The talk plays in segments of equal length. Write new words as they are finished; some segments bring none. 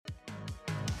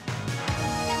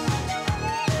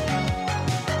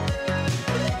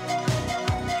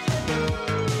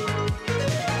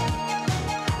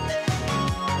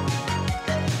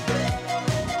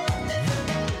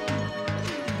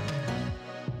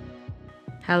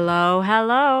Hello,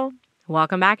 hello.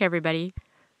 Welcome back, everybody,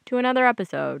 to another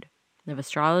episode of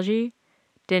Astrology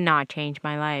Did Not Change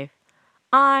My Life.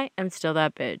 I am still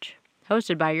that bitch,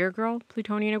 hosted by your girl,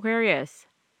 Plutonian Aquarius.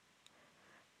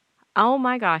 Oh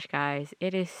my gosh, guys,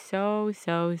 it is so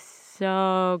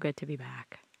good to be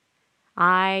back.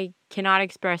 I cannot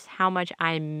express how much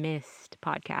I missed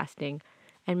podcasting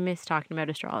and missed talking about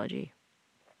astrology.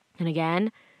 And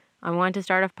again, I want to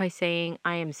start off by saying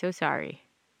I am so sorry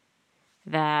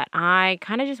that I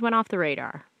kind of just went off the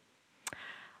radar.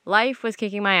 Life was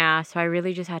kicking my ass, so I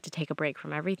really just had to take a break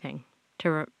from everything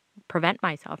to prevent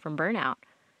myself from burnout.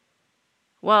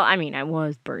 Well, I mean, I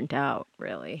was burnt out,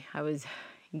 really. I was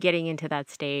getting into that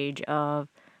stage of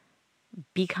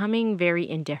becoming very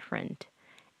indifferent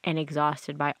and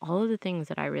exhausted by all of the things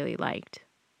that I really liked.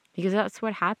 Because that's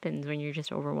what happens when you're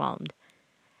just overwhelmed.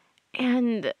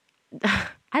 And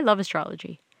I love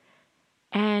astrology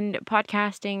and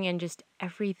podcasting and just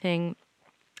everything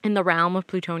in the realm of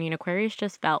Plutonian Aquarius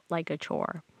just felt like a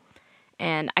chore.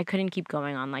 And I couldn't keep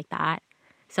going on like that.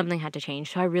 Something had to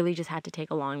change. So I really just had to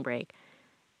take a long break.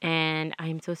 And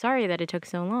I'm so sorry that it took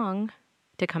so long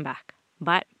to come back.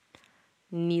 But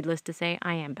needless to say,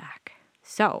 I am back.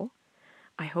 So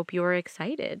I hope you are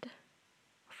excited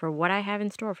for what I have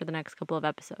in store for the next couple of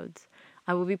episodes.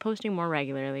 I will be posting more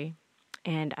regularly.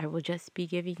 And I will just be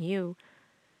giving you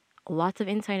lots of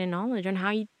insight and knowledge on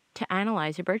how to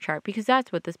analyze your birth chart. Because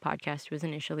that's what this podcast was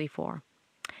initially for.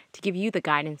 To give you the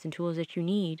guidance and tools that you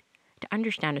need to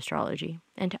understand astrology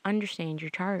and to understand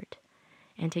your chart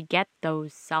and to get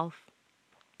those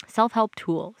self-help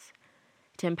tools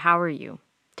to empower you,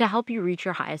 to help you reach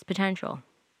your highest potential.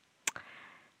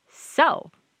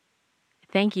 So,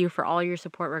 thank you for all your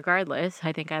support regardless.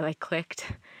 I think I clicked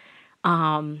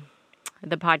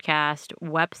the podcast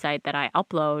website that I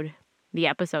upload the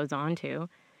episodes onto,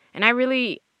 and I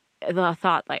really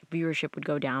thought viewership would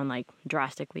go down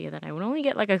drastically, and that I would only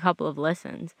get a couple of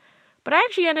listens. But I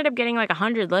actually ended up getting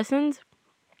 100 listens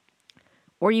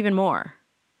or even more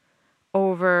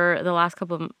over the last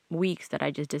couple of weeks that I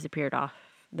just disappeared off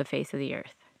the face of the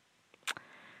earth.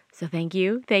 So thank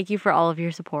you. Thank you for all of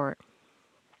your support.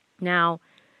 Now,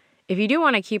 if you do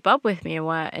want to keep up with me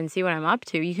and see what I'm up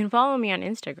to, you can follow me on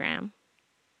Instagram,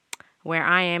 where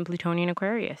I am Plutonian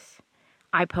Aquarius.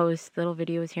 I post little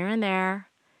videos here and there,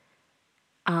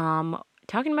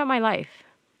 talking about my life,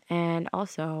 and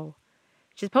also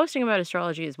just posting about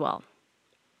astrology as well.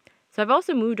 So I've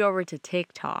also moved over to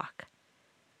TikTok,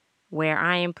 where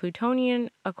I am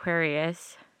Plutonian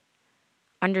Aquarius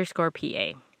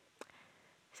 _PA.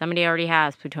 Somebody already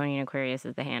has Plutonian Aquarius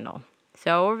as the handle.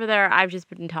 So over there, I've just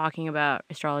been talking about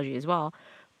astrology as well,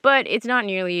 but it's not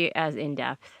nearly as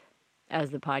in-depth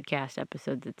as the podcast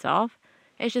episodes itself.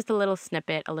 It's just a little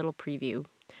snippet, a little preview.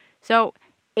 So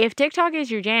if TikTok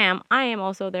is your jam, I am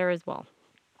also there as well.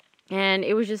 And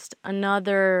it was just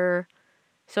another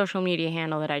social media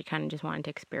handle that I kind of just wanted to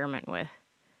experiment with,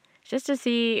 just to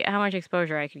see how much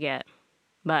exposure I could get.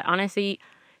 But honestly,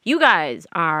 you guys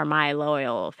are my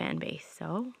loyal fan base,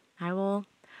 so I will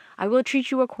treat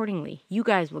you accordingly. You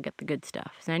guys will get the good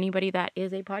stuff. So anybody that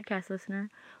is a podcast listener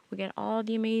will get all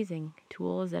the amazing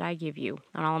tools that I give you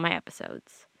on all of my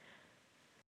episodes.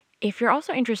 If you're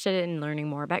also interested in learning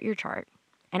more about your chart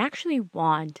and actually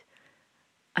want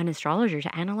an astrologer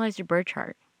to analyze your birth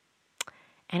chart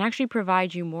and actually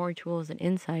provide you more tools and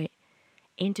insight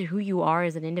into who you are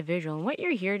as an individual and what you're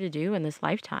here to do in this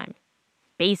lifetime,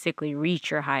 basically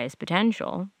reach your highest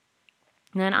potential,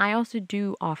 then I also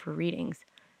do offer readings.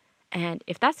 And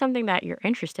if that's something that you're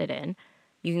interested in,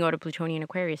 you can go to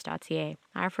plutonianaquarius.ca.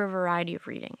 I offer a variety of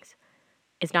readings.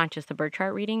 It's not just the birth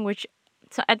chart reading, which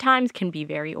at times can be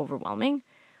very overwhelming.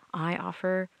 I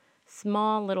offer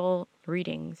small little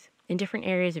readings in different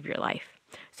areas of your life.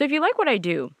 So if you like what I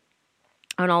do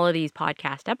on all of these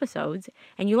podcast episodes,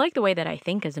 and you like the way that I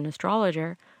think as an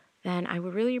astrologer, then I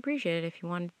would really appreciate it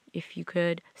if you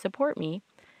could support me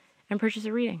and purchase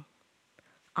a reading.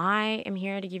 I am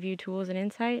here to give you tools and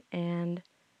insight, and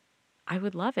I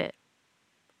would love it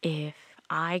if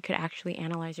I could actually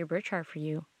analyze your birth chart for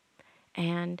you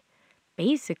and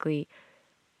basically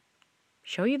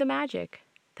show you the magic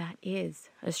that is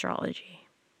astrology.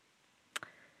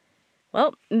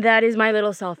 Well, that is my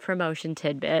little self-promotion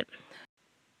tidbit.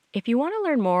 If you want to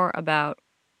learn more about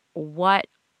what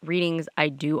readings I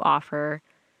do offer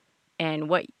and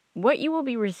what you will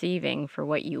be receiving for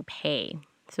what you pay,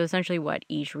 so essentially what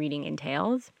each reading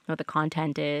entails, what the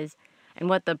content is, and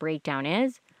what the breakdown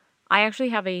is, I actually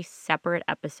have a separate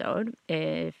episode.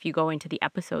 If you go into the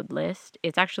episode list,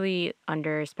 it's actually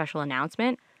under special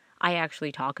announcement. I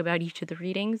actually talk about each of the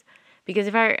readings, because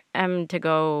if I am to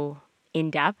go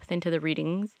in depth into the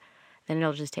readings, then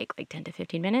it'll just take like 10 to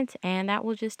 15 minutes, and that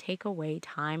will just take away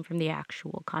time from the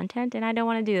actual content. And I don't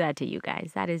want to do that to you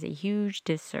guys. That is a huge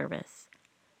disservice.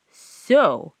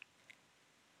 So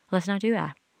let's not do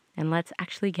that. And let's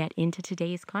actually get into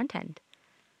today's content.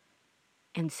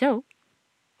 And so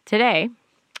today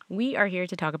we are here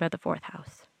to talk about the fourth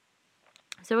house.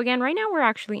 So again, right now we're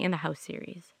actually in the house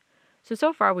series.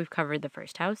 So far we've covered the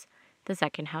first house, the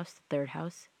second house, the third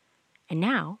house, and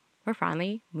now we're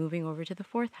finally moving over to the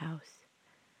fourth house.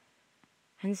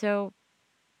 And so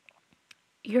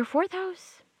your fourth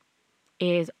house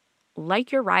is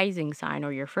like your rising sign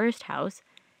or your first house.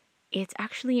 It's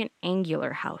actually an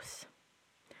angular house.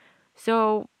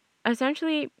 So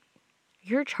essentially,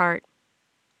 your chart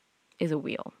is a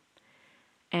wheel.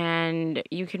 And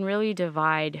you can really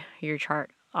divide your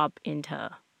chart up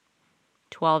into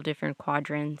 12 different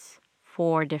quadrants,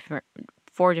 four different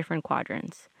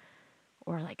quadrants,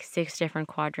 or like 6 different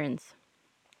quadrants,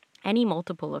 any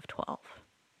multiple of 12.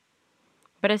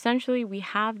 But essentially, we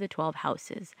have the 12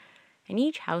 houses, and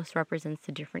each house represents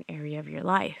a different area of your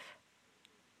life.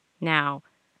 Now,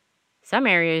 some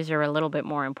areas are a little bit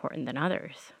more important than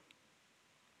others.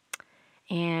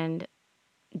 And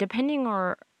depending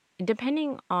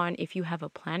on if you have a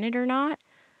planet or not,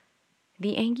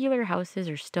 the angular houses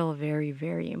are still very,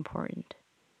 very important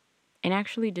in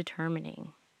actually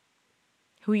determining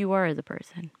who you are as a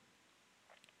person.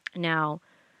 Now,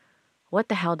 what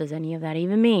the hell does any of that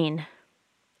even mean?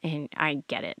 And I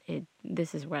get it.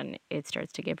 This is when it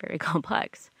starts to get very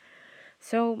complex.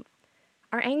 So,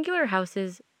 our angular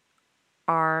houses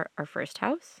are our first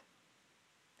house,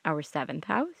 our 7th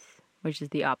house, which is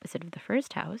the opposite of the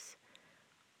first house,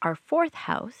 our 4th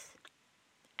house,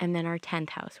 and then our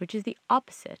 10th house, which is the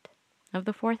opposite of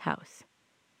the 4th house.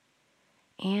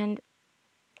 And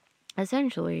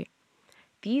essentially,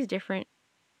 these different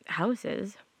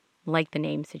houses, like the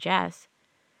name suggests,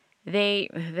 they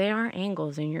are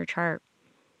angles in your chart.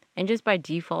 And just by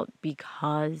default,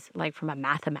 because like from a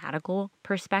mathematical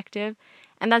perspective,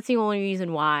 and that's the only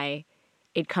reason why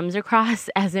it comes across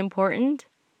as important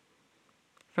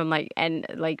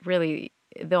really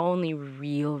the only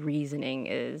real reasoning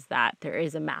is that there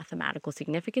is a mathematical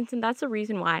significance. And that's the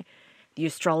reason why the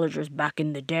astrologers back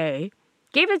in the day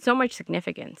gave it so much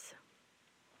significance.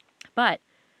 But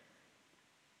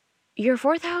your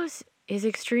 4th house is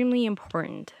extremely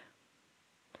important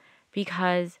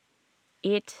because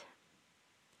it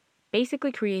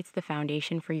basically creates the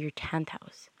foundation for your 10th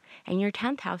house. And your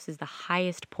 10th house is the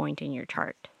highest point in your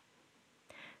chart.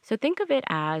 So think of it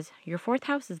as your 4th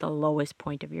house is the lowest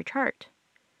point of your chart.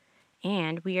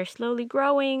 And we are slowly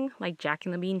growing, like Jack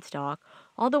and the Beanstalk,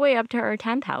 all the way up to our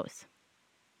 10th house.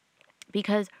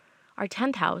 Because our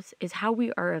 10th house is how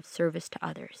we are of service to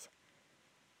others.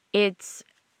 It's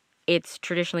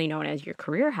traditionally known as your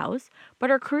career house,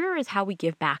 but our career is how we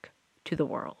give back to the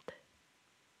world.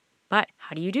 But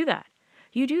how do you do that?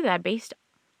 You do that based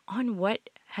on what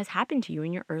has happened to you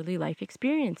in your early life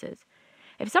experiences.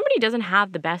 If somebody doesn't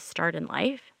have the best start in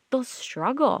life, they'll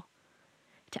struggle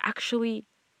to actually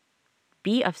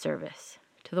be of service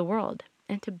to the world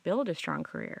and to build a strong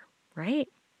career, right?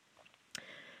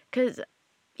 Because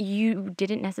you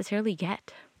didn't necessarily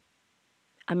get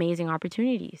amazing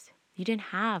opportunities. You didn't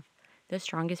have the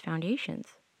strongest foundations.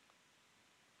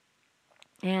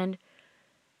 And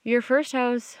your first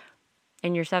house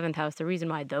and your 7th house, the reason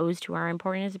why those two are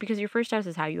important is because your first house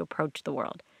is how you approach the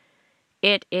world.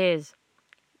 It is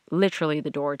literally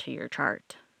the door to your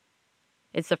chart.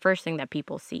 It's the first thing that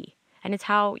people see. And it's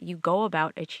how you go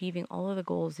about achieving all of the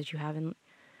goals that you have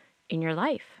in your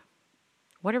life,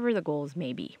 whatever the goals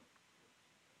may be.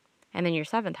 And then your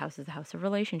 7th house is the house of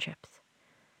relationships.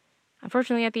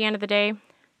 Unfortunately, at the end of the day,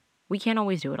 we can't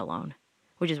always do it alone,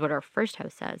 which is what our first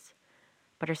house says.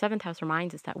 But our 7th house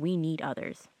reminds us that we need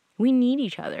others. We need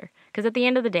each other. Because at the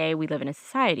end of the day, we live in a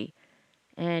society.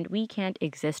 And we can't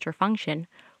exist or function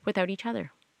without each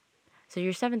other. So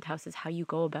your 7th house is how you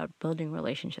go about building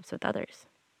relationships with others.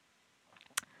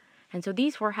 And so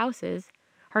these 4 houses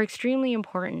are extremely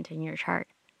important in your chart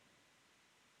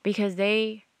because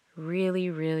they really,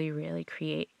 really, really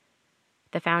create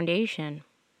the foundation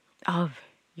of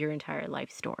your entire life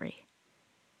story.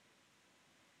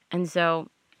 And so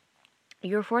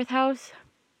your 4th house,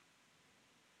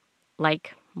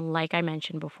 like I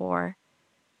mentioned before,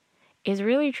 is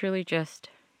really truly just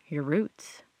your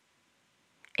roots.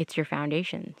 It's your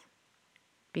foundations,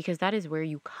 because that is where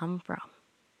you come from.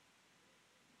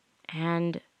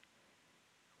 And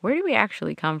where do we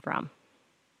actually come from?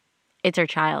 It's our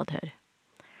childhood,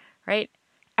 right?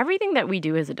 Everything that we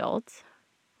do as adults,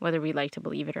 whether we like to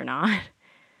believe it or not,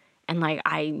 and like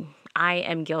I I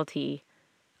am guilty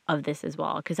of this as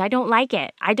well because I don't like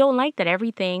it. I don't like that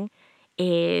everything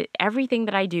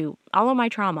that I do, all of my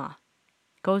trauma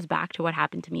goes back to what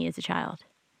happened to me as a child.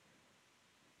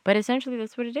 But essentially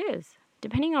that's what it is.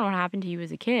 Depending on what happened to you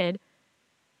as a kid,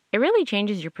 it really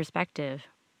changes your perspective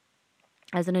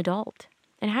as an adult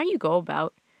and how you go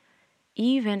about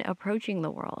even approaching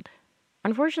the world.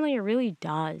 Unfortunately, it really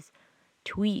does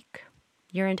tweak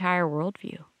your entire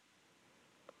worldview.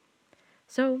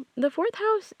 So the fourth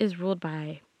house is ruled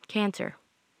by Cancer.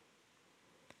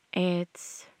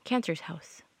 It's Cancer's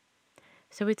house.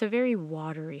 So it's a very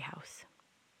watery house.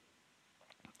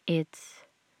 It's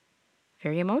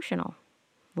very emotional,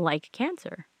 like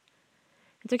Cancer.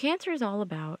 And so Cancer is all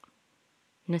about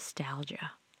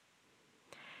nostalgia.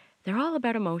 They're all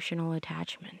about emotional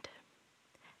attachment.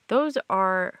 Those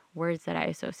are words that I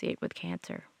associate with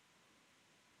Cancer.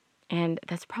 And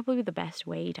that's probably the best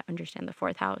way to understand the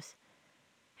fourth house.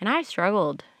 And I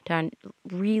struggled to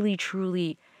really,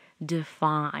 truly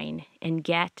define and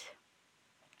get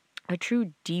a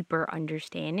true, deeper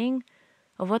understanding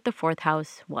of what the fourth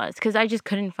house was. Because I just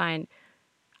couldn't find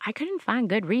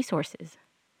good resources.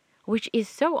 Which is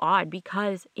so odd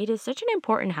because it is such an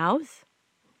important house.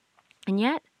 And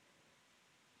yet,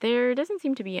 there doesn't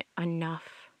seem to be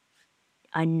enough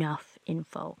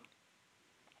info.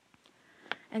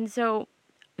 And so,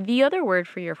 the other word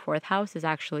for your fourth house is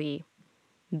actually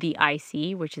the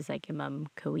IC, which is like Imam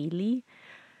Kawili.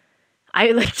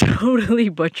 I totally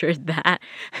butchered that.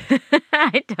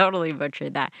 I totally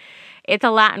butchered that. It's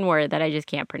a Latin word that I just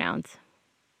can't pronounce.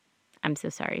 I'm so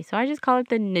sorry. So I just call it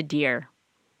the Nadir,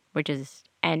 which is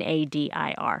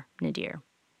Nadir, Nadir.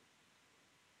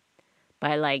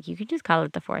 But you could just call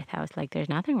it the fourth house. There's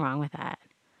nothing wrong with that.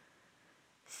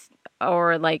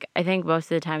 Or I think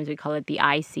most of the times we call it the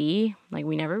IC.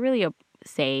 We never really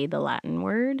say the Latin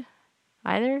word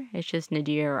either. It's just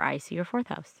Nadir or IC or fourth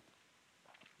house.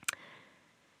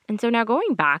 And so now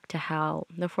going back to how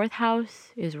the fourth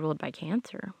house is ruled by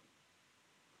Cancer.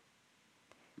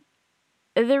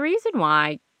 The reason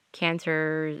why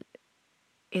Cancer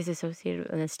is associated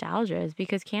with nostalgia is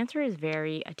because Cancer is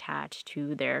very attached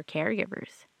to their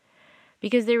caregivers.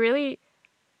 Because they really,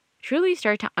 truly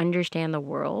start to understand the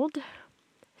world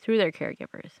through their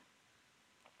caregivers.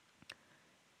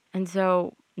 And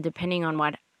so, depending on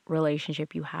what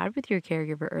relationship you had with your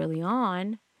caregiver early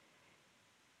on,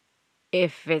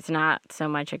 if it's not so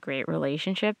much a great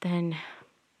relationship, then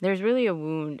there's really a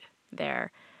wound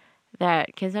there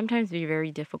that can sometimes be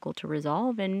very difficult to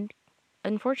resolve and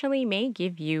unfortunately may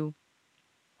give you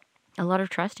a lot of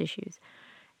trust issues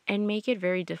and make it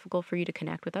very difficult for you to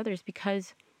connect with others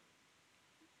because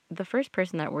the first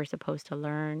person that we're supposed to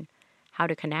learn how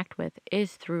to connect with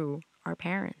is through our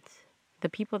parents, the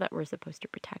people that we're supposed to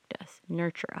protect us,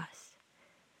 nurture us.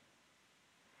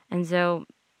 And so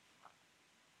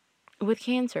with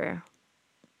Cancer,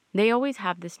 they always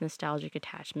have this nostalgic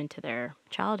attachment to their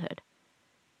childhood,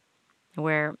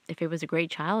 where if it was a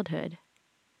great childhood,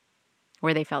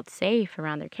 where they felt safe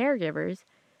around their caregivers,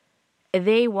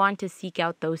 they want to seek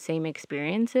out those same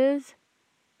experiences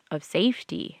of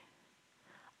safety,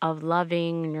 of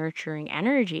loving, nurturing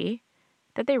energy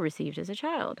that they received as a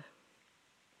child.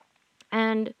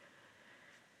 And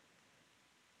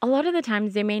a lot of the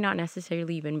times they may not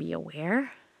necessarily even be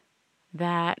aware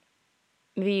that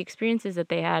the experiences that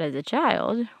they had as a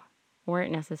child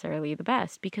weren't necessarily the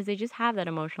best because they just have that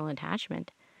emotional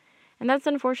attachment. And that's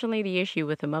unfortunately the issue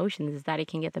with emotions, is that it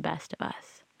can get the best of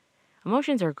us.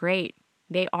 Emotions are great.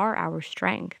 They are our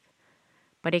strength.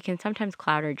 But it can sometimes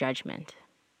cloud our judgment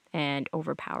and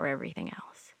overpower everything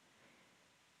else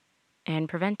and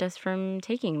prevent us from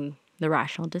taking the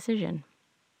rational decision.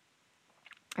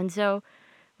 And so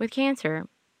with Cancer,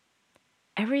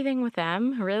 everything with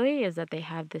them really is that they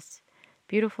have this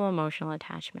beautiful emotional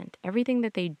attachment. Everything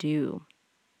that they do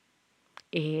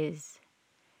is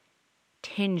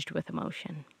tinged with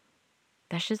emotion.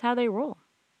 That's just how they roll.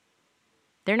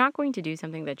 They're not going to do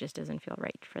something that just doesn't feel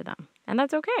right for them. And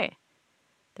that's okay.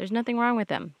 There's nothing wrong with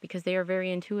them because they are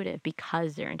very intuitive,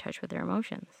 because they're in touch with their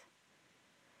emotions.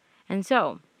 And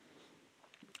so,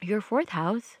 your fourth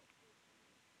house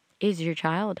is your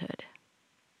childhood.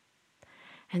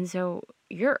 And so,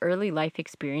 your early life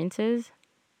experiences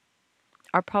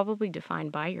are probably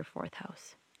defined by your fourth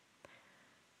house.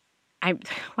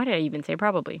 Why did I even say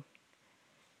probably?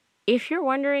 If you're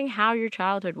wondering how your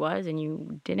childhood was and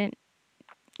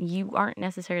you aren't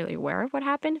necessarily aware of what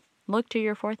happened, look to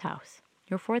your fourth house.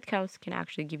 Your fourth house can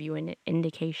actually give you an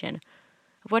indication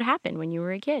of what happened when you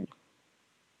were a kid.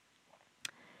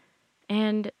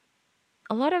 And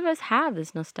a lot of us have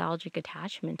this nostalgic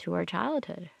attachment to our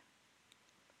childhood.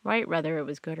 right? Whether it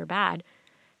was good or bad,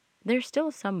 there's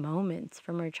still some moments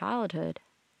from our childhood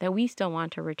that we still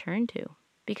want to return to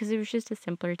because it was just a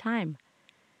simpler time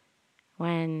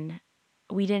when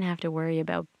we didn't have to worry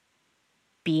about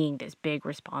being this big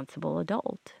responsible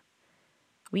adult.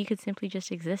 We could simply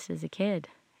just exist as a kid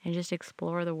and just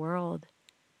explore the world.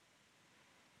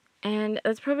 And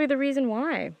that's probably the reason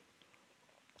why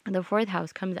the fourth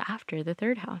house comes after the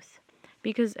third house.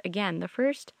 Because again, the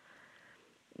first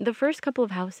couple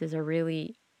of houses are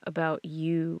really about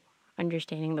you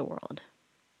understanding the world,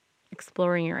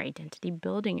 exploring your identity,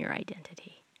 building your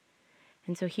identity.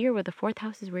 And so here with the fourth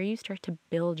house is where you start to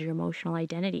build your emotional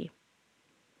identity.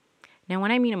 Now,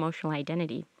 when I mean emotional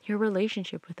identity, your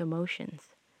relationship with emotions,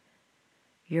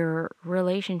 your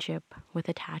relationship with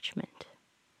attachment.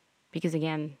 Because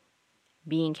again,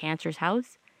 being Cancer's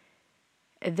house,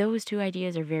 those two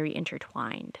ideas are very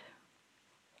intertwined.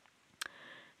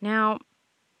 Now,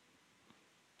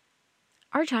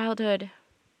 our childhood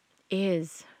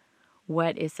is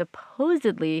what is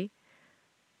supposedly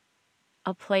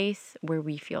a place where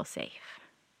we feel safe.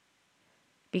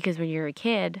 Because when you're a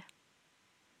kid,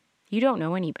 you don't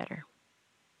know any better.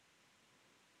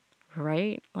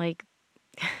 Right? Like,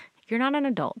 you're not an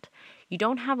adult. You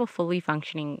don't have a fully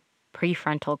functioning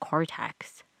prefrontal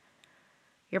cortex.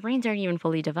 Your brains aren't even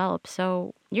fully developed,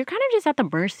 so you're kind of just at the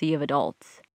mercy of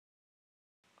adults.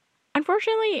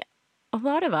 Unfortunately, a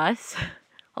lot of us,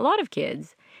 a lot of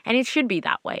kids, and it should be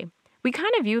that way, we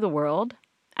kind of view the world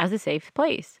as a safe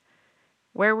place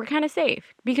where we're kind of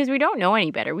safe because we don't know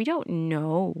any better. We don't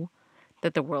know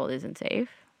that the world isn't safe.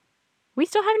 We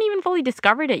still haven't even fully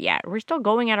discovered it yet. We're still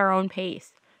going at our own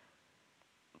pace.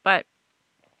 But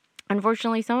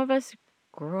unfortunately, some of us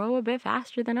grow a bit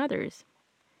faster than others.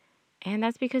 And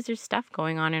that's because there's stuff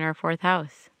going on in our fourth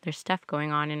house. There's stuff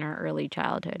going on in our early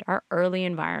childhood, our early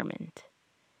environment.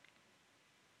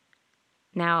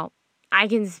 Now, I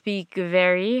can speak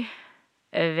very,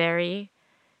 very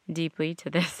deeply to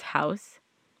this house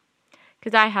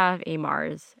because I have a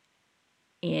Mars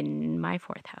in my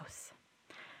fourth house.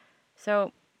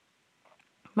 So,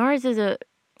 Mars is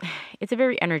it's a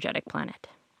very energetic planet.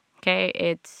 Okay?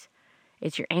 It's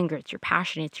your anger, it's your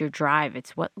passion, it's your drive,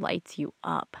 it's what lights you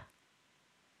up.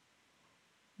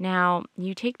 Now,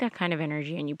 you take that kind of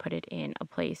energy and you put it in a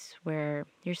place where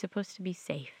you're supposed to be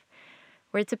safe,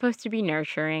 where it's supposed to be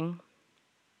nurturing.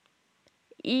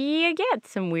 You get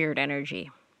some weird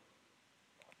energy.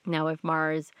 Now, if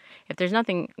there's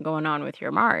nothing going on with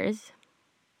your Mars,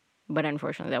 but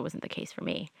unfortunately that wasn't the case for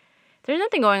me. If there's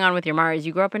nothing going on with your Mars,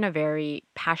 you grow up in a very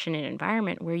passionate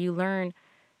environment where you learn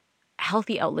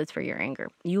healthy outlets for your anger.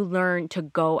 You learn to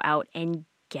go out and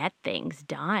get things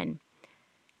done.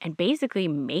 And basically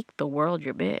make the world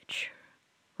your bitch.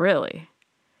 Really.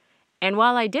 And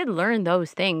while I did learn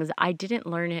those things, I didn't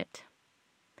learn it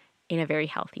in a very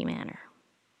healthy manner.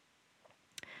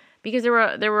 Because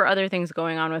there were other things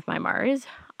going on with my Mars.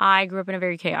 I grew up in a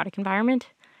very chaotic environment.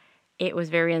 It was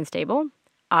very unstable.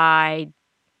 I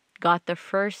got the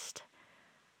first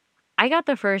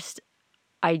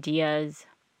ideas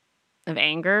of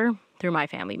anger through my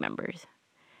family members.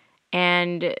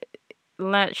 And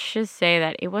let's just say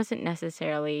that it wasn't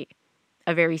necessarily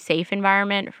a very safe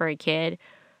environment for a kid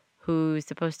who's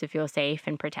supposed to feel safe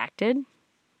and protected.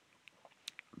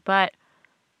 But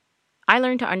I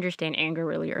learned to understand anger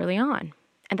really early on.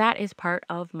 And that is part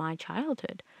of my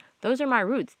childhood. Those are my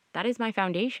roots. That is my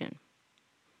foundation.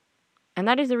 And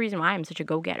that is the reason why I'm such a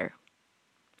go-getter.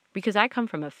 Because I come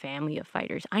from a family of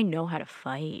fighters. I know how to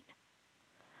fight.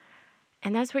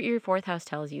 And that's what your fourth house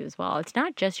tells you as well. It's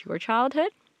not just your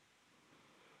childhood.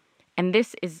 And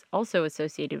this is also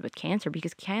associated with Cancer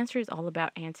because Cancer is all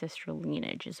about ancestral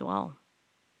lineage as well.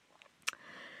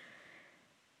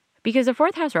 Because the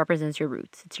fourth house represents your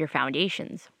roots. It's your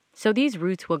foundations. So these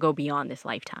roots will go beyond this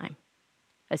lifetime,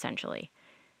 essentially.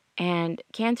 And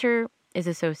Cancer is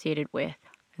associated with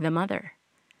the mother.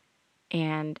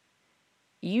 And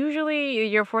usually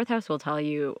your fourth house will tell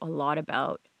you a lot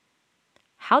about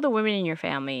how the women in your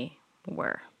family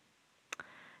were.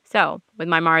 So, with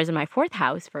my Mars in my fourth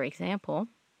house, for example,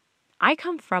 I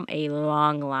come from a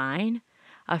long line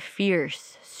of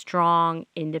fierce, strong,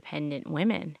 independent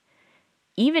women.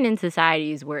 Even in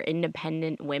societies where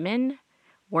independent women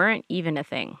weren't even a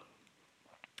thing.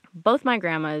 Both my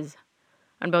grandmas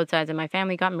on both sides of my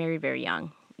family got married very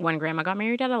young. One grandma got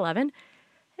married at 11,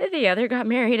 the other got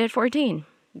married at 14,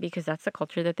 because that's the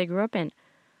culture that they grew up in.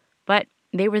 But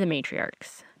they were the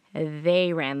matriarchs.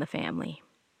 They ran the family.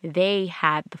 They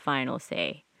had the final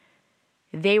say.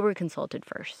 They were consulted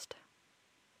first.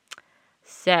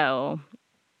 So,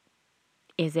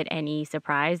 is it any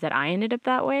surprise that I ended up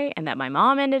that way and that my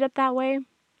mom ended up that way?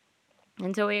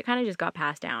 And so it kind of just got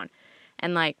passed down.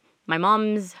 And like my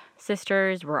mom's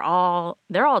sisters they're all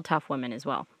tough women as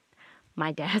well.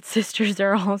 My dad's sisters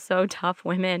are also tough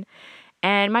women.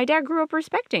 And my dad grew up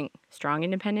respecting strong,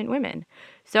 independent women.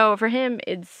 So for him,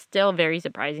 it's still very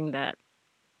surprising that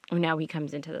now he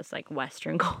comes into this like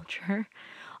Western culture.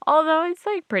 Although it's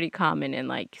like pretty common in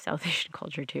like South Asian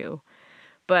culture too.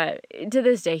 But to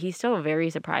this day, he's still very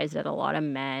surprised that a lot of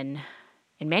men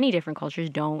in many different cultures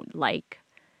don't like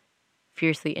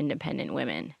fiercely independent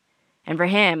women. And for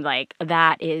him, like,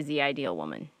 that is the ideal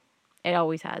woman. It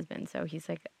always has been. So he's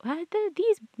like, what?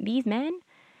 These men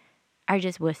are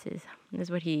just wusses. This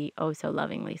is what he oh so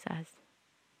lovingly says.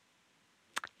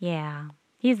 Yeah,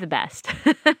 he's the best.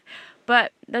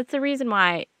 But that's the reason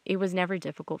why it was never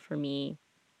difficult for me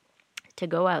to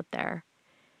go out there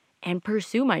and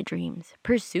pursue my dreams,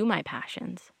 pursue my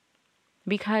passions,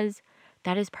 because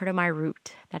that is part of my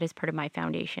root. That is part of my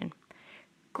foundation.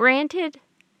 Granted,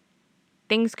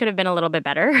 things could have been a little bit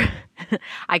better.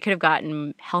 I could have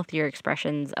gotten healthier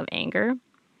expressions of anger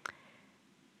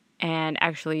and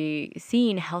actually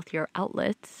seen healthier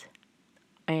outlets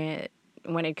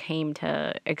when it came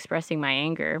to expressing my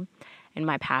anger and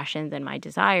my passions and my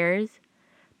desires.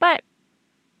 But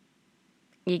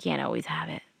you can't always have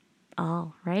it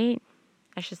all, right?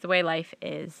 That's just the way life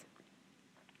is.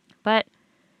 But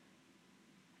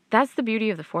that's the beauty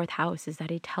of the fourth house, is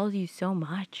that it tells you so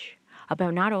much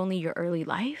about not only your early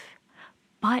life,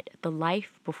 but the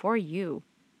life before you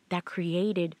that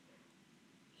created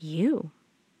you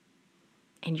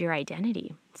and your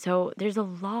identity. So there's a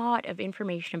lot of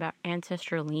information about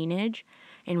ancestral lineage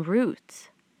and roots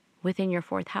within your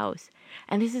fourth house.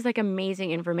 And this is like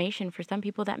amazing information for some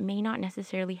people that may not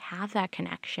necessarily have that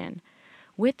connection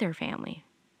with their family,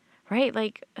 right?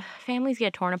 Like families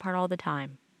get torn apart all the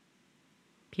time.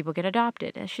 People get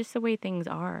adopted. It's just the way things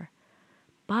are.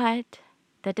 But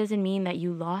that doesn't mean that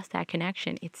you lost that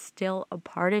connection. It's still a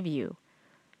part of you.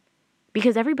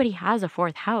 Because everybody has a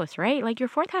fourth house, right? Like your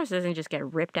fourth house doesn't just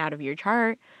get ripped out of your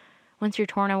chart once you're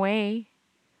torn away,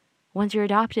 once you're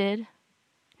adopted.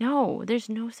 No, there's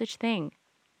no such thing.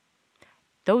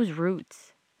 Those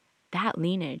roots, that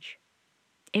lineage,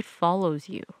 it follows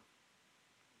you.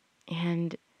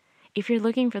 And if you're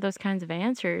looking for those kinds of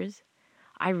answers,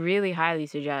 I really highly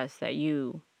suggest that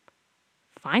you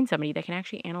find somebody that can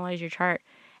actually analyze your chart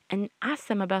and ask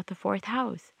them about the fourth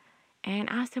house and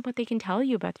ask them what they can tell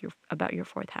you about your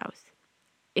fourth house.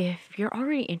 If you're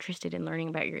already interested in learning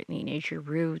about your lineage, your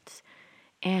roots,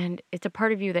 and it's a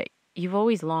part of you that you've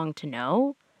always longed to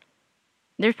know,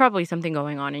 there's probably something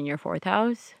going on in your fourth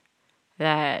house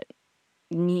that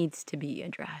needs to be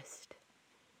addressed.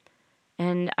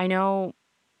 And I know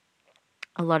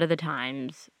a lot of the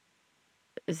times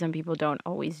some people don't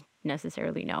always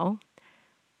necessarily know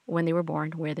when they were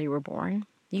born, where they were born.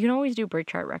 You can always do birth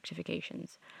chart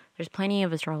rectifications. There's plenty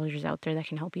of astrologers out there that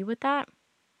can help you with that.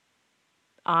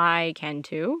 I can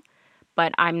too,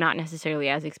 but I'm not necessarily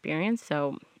as experienced.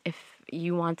 So if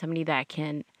you want somebody that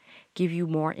can give you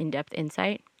more in-depth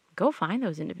insight, go find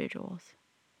those individuals.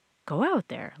 Go out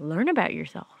there, learn about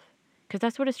yourself, because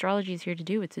that's what astrology is here to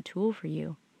do. It's a tool for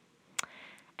you.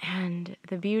 And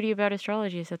the beauty about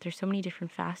astrology is that there's so many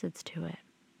different facets to it.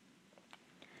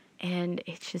 And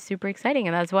it's just super exciting,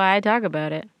 and that's why I talk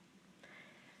about it.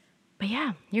 But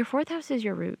yeah, your fourth house is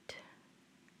your root.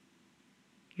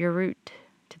 Your root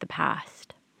to the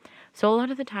past. So a lot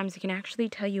of the times it can actually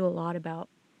tell you a lot about,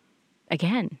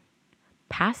 again,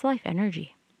 past life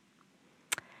energy.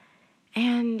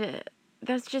 And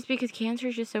that's just because Cancer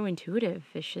is just so intuitive.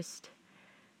 It's just,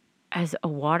 as a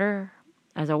water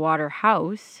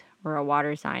house or a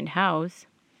water sign house,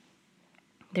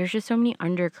 there's just so many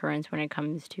undercurrents when it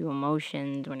comes to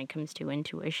emotions, when it comes to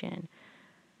intuition.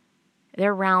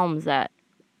 There are realms that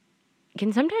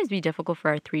can sometimes be difficult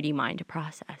for our 3D mind to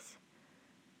process.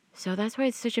 So that's why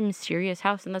it's such a mysterious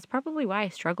house, and that's probably why I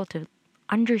struggle to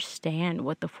understand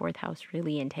what the fourth house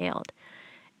really entailed.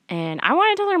 And I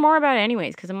wanted to learn more about it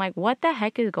anyways, because I'm like, what the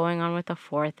heck is going on with the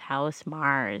fourth house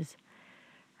Mars,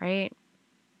 right?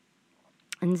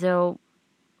 And so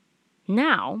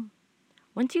now,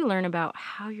 once you learn about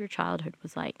how your childhood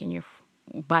was like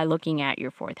by looking at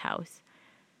your fourth house,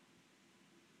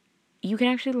 you can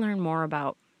actually learn more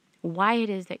about why it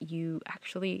is that you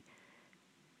actually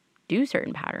do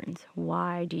certain patterns.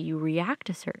 Why do you react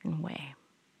a certain way?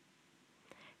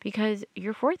 Because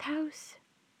your fourth house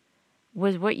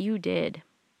was what you did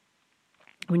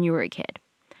when you were a kid.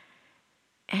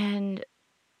 And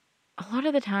a lot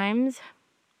of the times,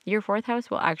 your fourth house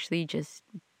will actually just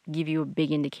give you a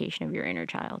big indication of your inner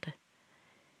child.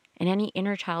 and any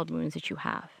inner child wounds that you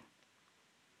have,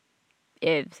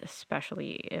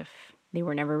 especially if they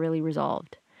were never really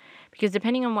resolved. Because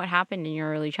depending on what happened in your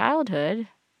early childhood,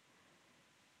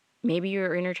 maybe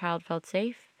your inner child felt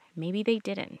safe, maybe they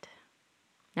didn't.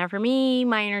 Now for me,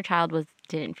 my inner child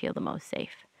didn't feel the most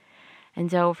safe. And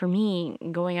so for me,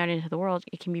 going out into the world,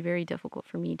 it can be very difficult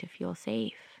for me to feel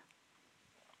safe.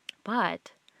 But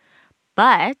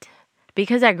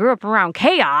because I grew up around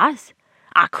chaos,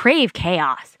 I crave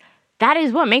chaos. That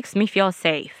is what makes me feel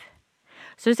safe.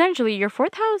 So essentially, your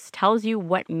fourth house tells you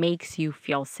what makes you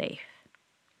feel safe.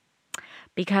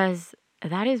 Because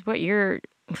that is what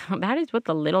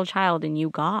the little child in you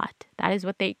got. That is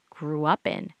what they grew up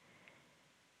in.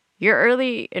 Your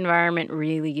early environment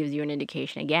really gives you an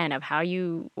indication, again, of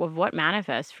what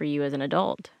manifests for you as an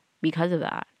adult because of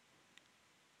that.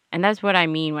 And that's what I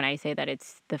mean when I say that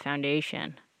it's the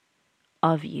foundation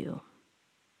of you.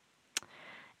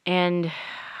 And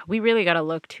we really got to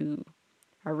look to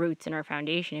our roots and our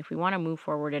foundation if we want to move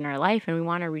forward in our life and we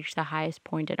want to reach the highest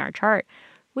point in our chart,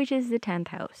 which is the 10th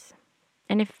house.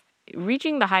 And if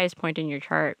reaching the highest point in your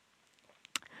chart,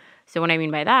 so what I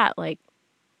mean by that, like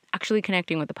actually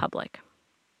connecting with the public,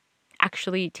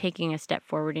 actually taking a step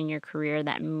forward in your career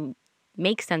that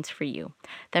makes sense for you,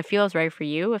 that feels right for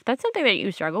you, if that's something that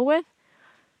you struggle with,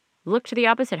 look to the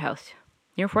opposite house,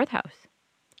 your fourth house.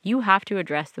 You have to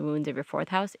address the wounds of your fourth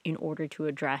house in order to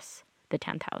address the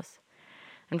 10th house.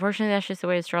 Unfortunately, that's just the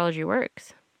way astrology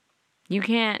works. You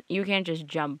can't just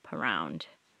jump around.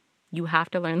 You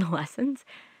have to learn the lessons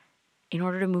in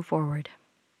order to move forward.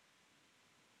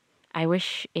 I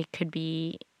wish it could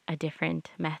be a different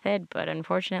method, but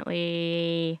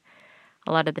unfortunately,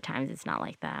 a lot of the times it's not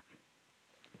like that.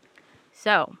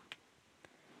 So,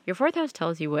 your fourth house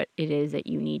tells you what it is that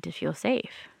you need to feel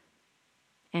safe.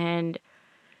 And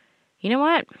you know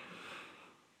what?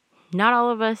 Not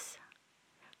all of us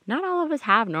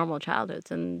have normal childhoods,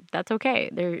 and that's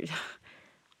okay.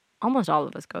 Almost all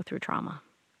of us go through trauma.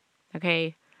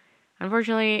 Okay?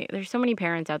 Unfortunately, there's so many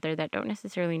parents out there that don't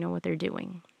necessarily know what they're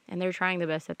doing, and they're trying the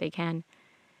best that they can.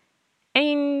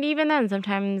 And even then,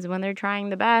 sometimes when they're trying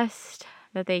the best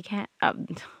that they can,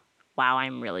 wow,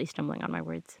 I'm really stumbling on my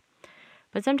words.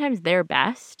 But sometimes their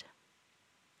best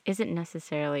isn't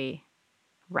necessarily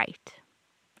right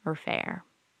or fair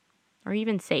or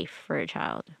even safe for a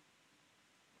child.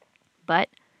 But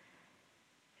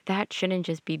that shouldn't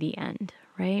just be the end,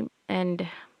 right? And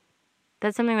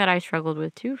that's something that I struggled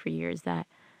with too for years, that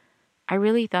I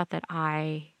really thought that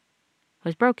I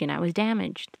was broken, I was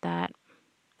damaged, that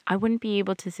I wouldn't be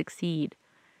able to succeed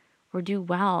or do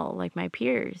well like my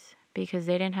peers because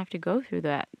they didn't have to go through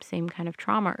that same kind of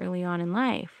trauma early on in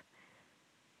life.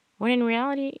 When in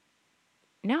reality,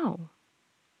 no.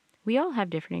 We all have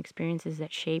different experiences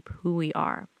that shape who we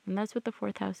are. And that's what the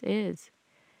fourth house is.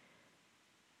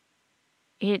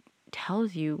 It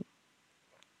tells you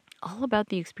all about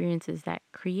the experiences that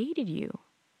created you.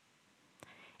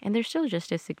 And they're still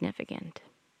just as significant.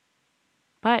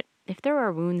 But if there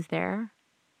are wounds there,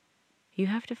 you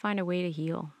have to find a way to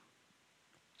heal,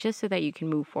 just so that you can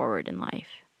move forward in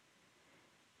life.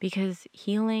 Because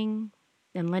healing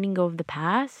and letting go of the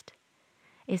past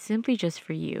is simply just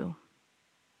for you,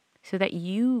 so that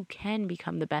you can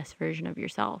become the best version of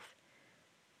yourself.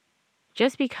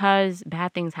 Just because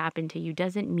bad things happen to you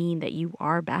doesn't mean that you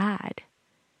are bad,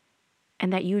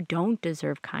 and that you don't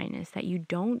deserve kindness, that you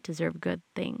don't deserve good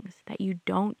things, that you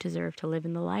don't deserve to live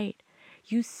in the light.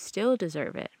 You still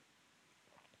deserve it.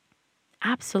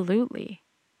 Absolutely.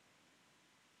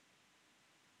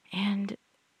 And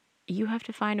you have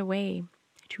to find a way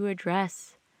to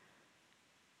address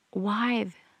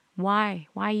why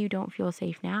you don't feel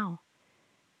safe now.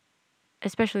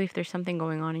 Especially if there's something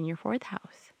going on in your fourth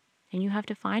house. And you have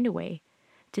to find a way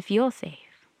to feel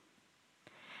safe.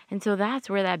 And so that's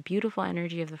where that beautiful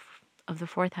energy of the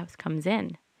fourth house comes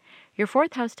in. Your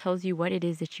fourth house tells you what it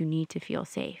is that you need to feel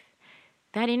safe.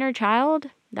 That inner child,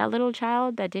 that little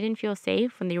child that didn't feel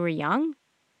safe when they were young,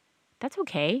 that's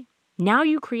okay. Now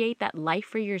you create that life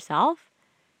for yourself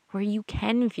where you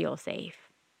can feel safe.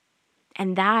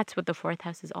 And that's what the fourth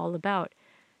house is all about.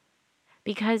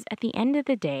 Because at the end of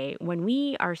the day, when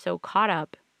we are so caught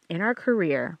up in our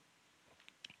career,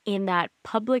 in that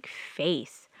public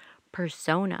face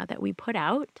persona that we put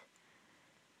out,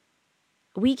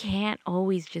 we can't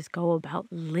always just go about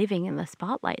living in the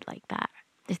spotlight like that.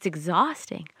 It's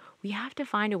exhausting. We have to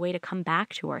find a way to come back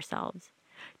to ourselves,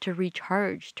 to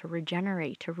recharge, to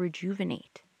regenerate, to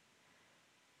rejuvenate.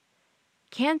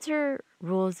 Cancer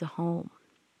rules the home.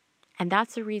 And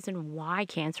that's the reason why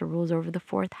Cancer rules over the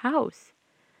fourth house.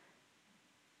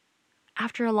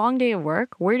 After a long day of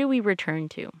work, where do we return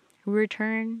to? who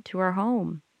return to our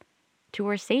home, to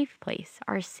our safe place,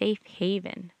 our safe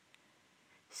haven.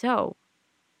 So,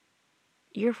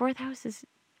 your fourth house is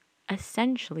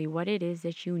essentially what it is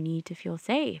that you need to feel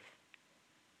safe.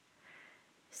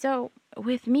 So,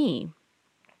 with me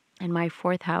and my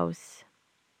fourth house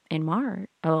in Mars,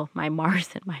 my Mars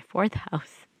in my fourth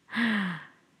house,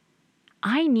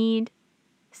 I need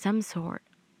some sort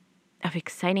of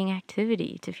exciting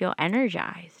activity to feel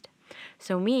energized.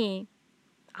 So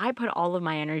I put all of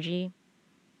my energy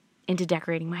into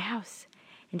decorating my house,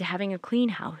 into having a clean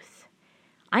house.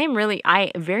 I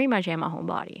very much am a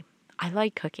homebody. I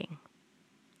like cooking.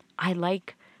 I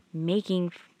like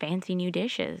making fancy new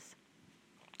dishes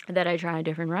that I try at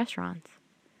different restaurants.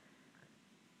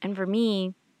 And for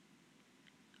me,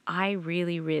 I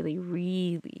really, really,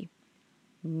 really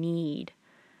need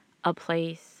a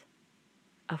place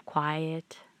of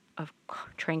quiet, of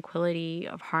tranquility,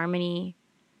 of harmony.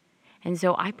 And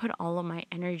so I put all of my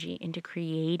energy into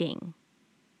creating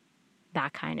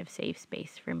that kind of safe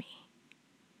space for me.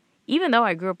 Even though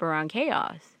I grew up around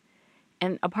chaos,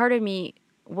 and a part of me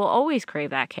will always crave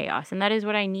that chaos, and that is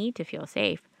what I need to feel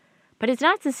safe. But it's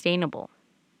not sustainable,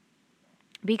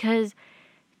 because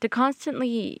to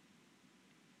constantly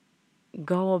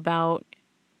go about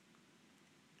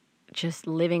just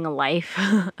living a life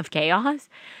of chaos,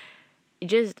 it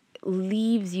just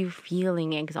leaves you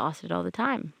feeling exhausted all the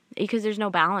time, because there's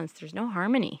no balance, there's no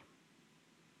harmony.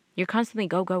 You're constantly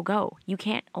go, go, go. You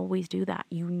can't always do that.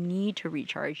 You need to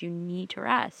recharge. You need to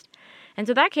rest. And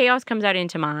so that chaos comes out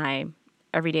into my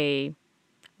everyday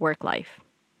work life.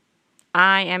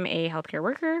 I am a healthcare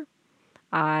worker.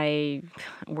 I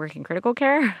work in critical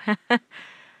care.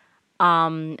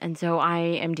 And so I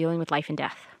am dealing with life and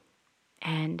death.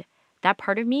 And that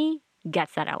part of me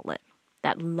gets that outlet,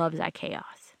 that loves that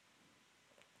chaos,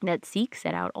 that seeks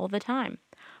it out all the time.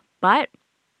 But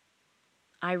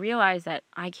I realize that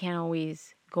I can't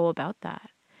always go about that.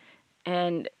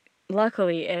 And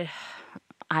luckily,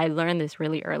 I learned this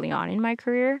really early on in my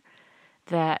career,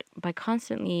 that by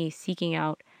constantly seeking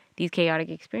out these chaotic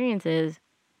experiences,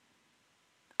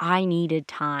 I needed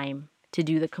time to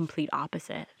do the complete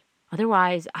opposite.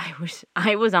 Otherwise, I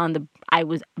was on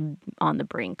the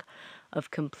brink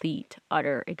of complete,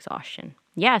 utter exhaustion.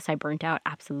 Yes, I burnt out,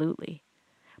 absolutely.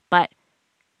 But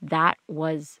that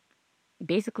was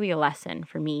basically a lesson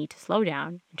for me to slow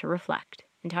down and to reflect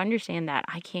and to understand that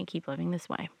I can't keep living this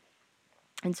way.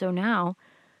 And so now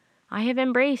I have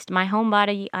embraced my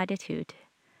homebody attitude.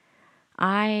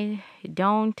 I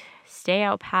don't stay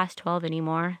out past 12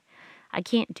 anymore. I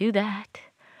can't do that.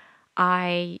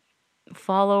 I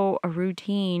follow a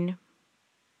routine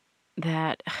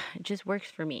that just works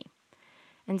for me.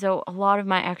 And so a lot of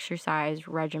my exercise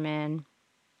regimen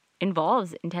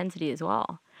involves intensity as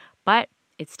well, but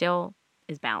it still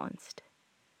is balanced.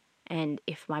 And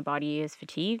if my body is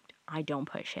fatigued, I don't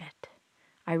push it.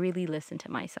 I really listen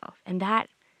to myself. And that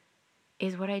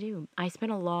is what I do. I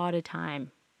spend a lot of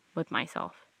time with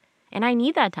myself. And I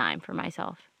need that time for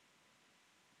myself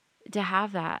to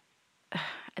have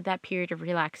that period of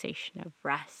relaxation, of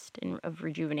rest, and of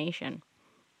rejuvenation.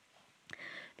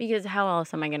 Because how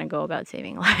else am I going to go about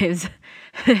saving lives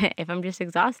if I'm just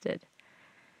exhausted?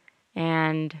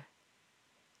 And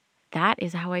that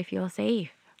is how I feel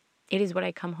safe. It is what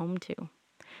I come home to.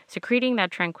 So creating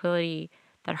that tranquility,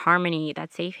 that harmony,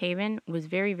 that safe haven was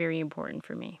very, very important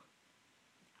for me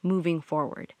moving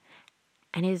forward,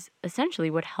 and is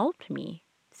essentially what helped me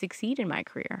succeed in my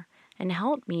career and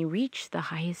helped me reach the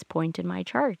highest point in my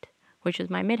chart, which is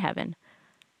my midheaven,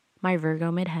 my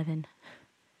Virgo midheaven.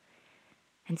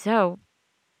 And so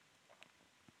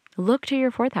look to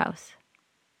your fourth house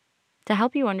to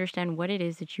help you understand what it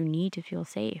is that you need to feel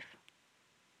safe.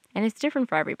 And it's different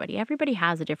for everybody. Everybody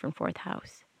has a different fourth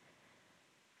house,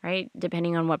 right?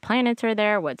 Depending on what planets are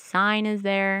there, what sign is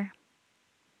there.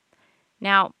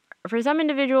 Now, for some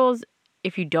individuals,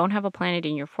 if you don't have a planet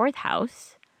in your fourth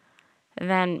house,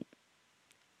 then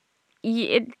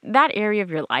that area of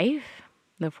your life,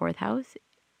 the fourth house,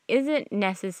 isn't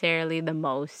necessarily the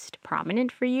most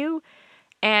prominent for you.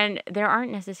 And there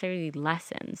aren't necessarily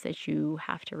lessons that you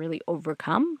have to really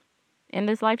overcome in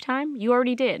this lifetime. You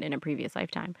already did in a previous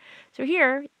lifetime. So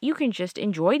here, you can just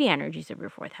enjoy the energies of your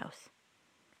fourth house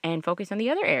and focus on the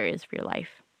other areas of your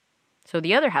life. So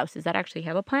the other houses that actually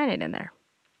have a planet in there.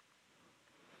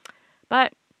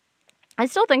 But I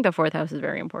still think the fourth house is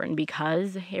very important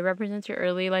because it represents your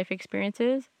early life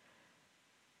experiences.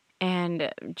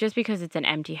 And just because it's an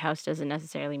empty house doesn't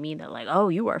necessarily mean that, like, oh,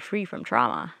 you are free from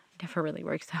trauma. It never really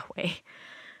works that way.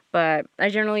 But I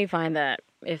generally find that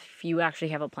if you actually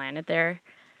have a planet there,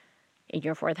 in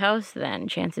your fourth house, then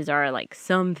chances are like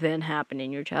something happened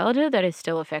in your childhood that is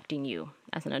still affecting you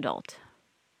as an adult.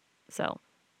 So,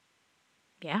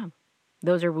 yeah,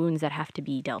 those are wounds that have to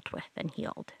be dealt with and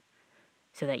healed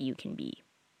so that you can be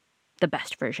the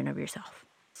best version of yourself.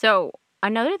 So,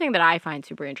 another thing that I find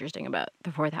super interesting about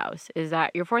the fourth house is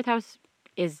that your fourth house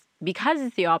is, because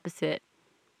it's the opposite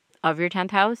of your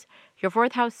 10th house, your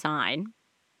fourth house sign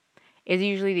is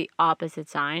usually the opposite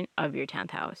sign of your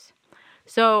 10th house.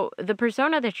 So the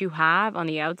persona that you have on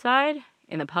the outside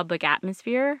in the public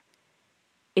atmosphere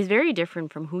is very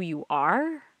different from who you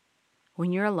are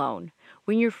when you're alone,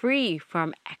 when you're free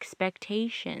from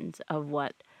expectations of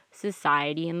what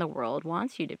society and the world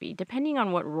wants you to be, depending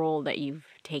on what role that you've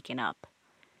taken up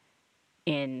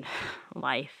in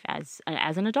life as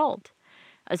an adult,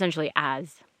 essentially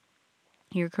as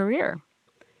your career.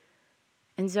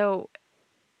 And so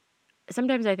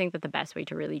sometimes I think that the best way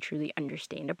to really truly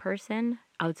understand a person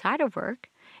outside of work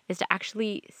is to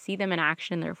actually see them in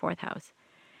action in their fourth house.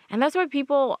 And that's why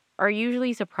people are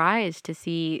usually surprised to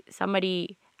see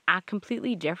somebody act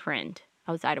completely different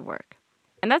outside of work.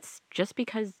 And that's just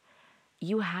because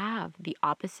you have the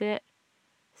opposite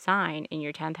sign in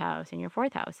your 10th house and your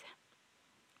fourth house.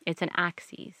 It's an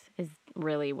axis, is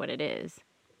really what it is.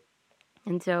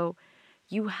 And so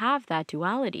you have that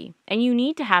duality, and you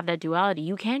need to have that duality.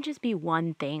 You can't just be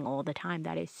one thing all the time.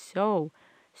 That is so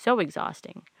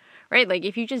exhausting, right? Like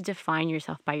if you just define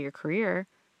yourself by your career,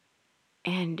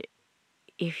 and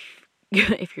if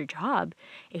if your job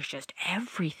is just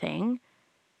everything,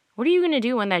 what are you going to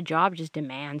do when that job just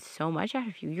demands so much out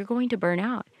of you? You're going to burn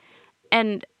out.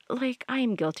 And like, I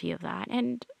am guilty of that.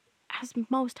 And as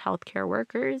most healthcare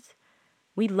workers,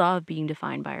 we love being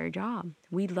defined by our job.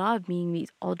 We love being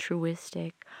these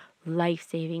altruistic,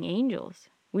 life-saving angels.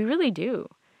 We really do.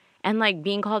 And like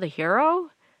being called a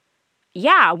hero,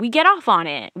 yeah, we get off on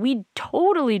it. We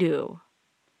totally do.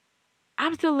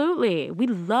 Absolutely. We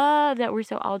love that we're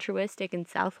so altruistic and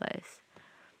selfless.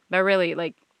 But really,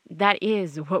 like, that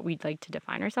is what we'd like to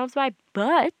define ourselves by.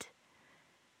 But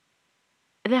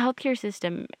the healthcare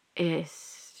system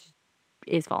is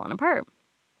falling apart.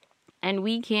 And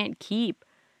we can't keep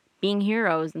being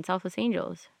heroes and selfless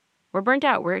angels. We're burnt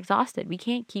out. We're exhausted. We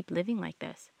can't keep living like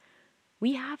this.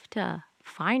 We have to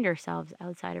find ourselves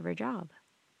outside of our job.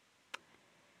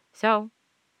 So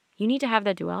you need to have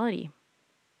that duality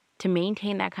to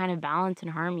maintain that kind of balance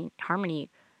and harmony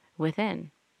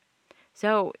within.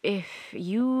 So if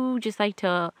you just like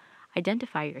to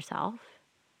identify yourself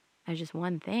as just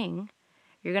one thing,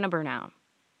 you're going to burn out.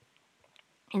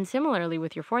 And similarly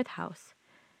with your fourth house,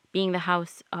 being the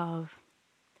house of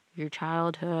your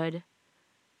childhood,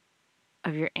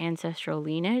 of your ancestral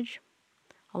lineage,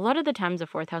 a lot of the times the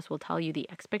fourth house will tell you the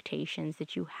expectations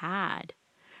that you had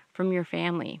from your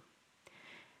family.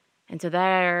 And so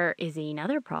there is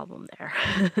another problem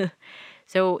there.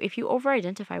 So if you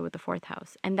over-identify with the fourth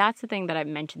house, and that's the thing that I've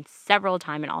mentioned several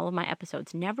times in all of my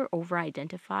episodes, never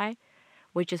over-identify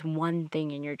with just one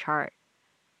thing in your chart.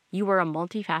 You are a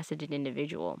multifaceted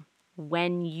individual.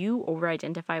 When you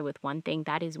over-identify with one thing,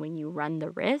 that is when you run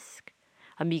the risk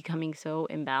of becoming so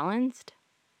imbalanced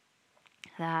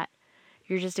that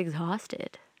you're just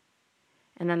exhausted.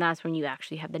 And then that's when you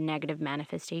actually have the negative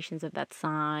manifestations of that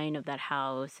sign, of that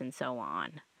house, and so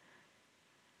on.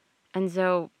 And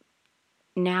so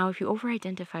now if you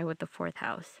over-identify with the fourth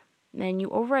house, then you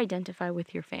over-identify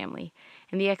with your family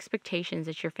and the expectations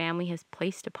that your family has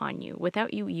placed upon you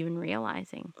without you even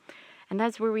realizing. And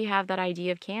that's where we have that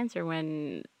idea of Cancer,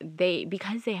 when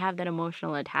because they have that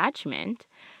emotional attachment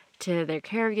to their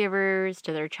caregivers,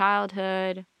 to their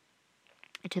childhood,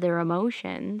 to their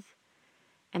emotions,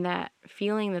 and that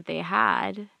feeling that they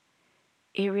had,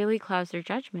 it really clouds their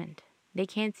judgment. They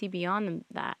can't see beyond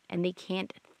that, and they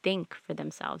can't think for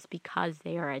themselves because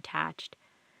they are attached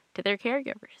to their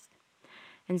caregivers.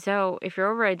 And so if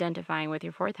you're over-identifying with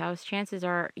your fourth house, chances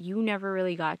are you never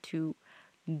really got to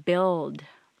build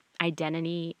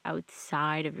identity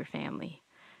outside of your family,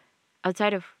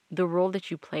 outside of the role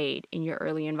that you played in your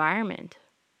early environment.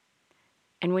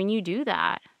 And when you do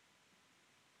that,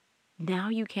 now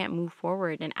you can't move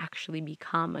forward and actually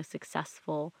become a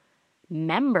successful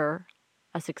member,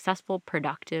 a successful,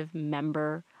 productive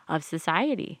member of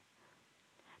society,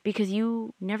 because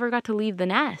you never got to leave the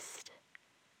nest.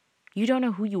 You don't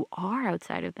know who you are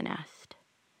outside of the nest.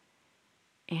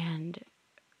 And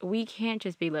we can't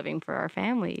just be living for our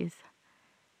families.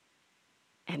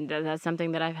 And that's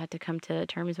something that I've had to come to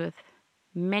terms with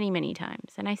many, many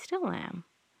times, and I still am.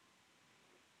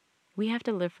 We have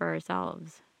to live for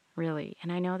ourselves, really.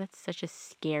 And I know that's such a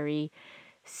scary,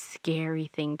 scary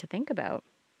thing to think about.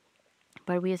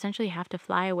 But we essentially have to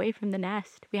fly away from the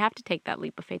nest. We have to take that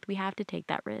leap of faith. We have to take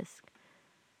that risk.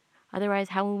 Otherwise,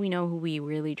 how will we know who we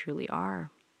really truly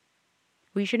are?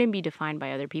 We shouldn't be defined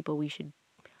by other people. We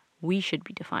should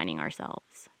be defining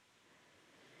ourselves.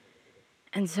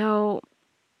 And so,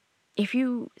 if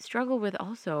you struggle with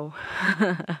also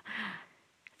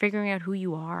figuring out who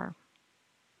you are,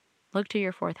 look to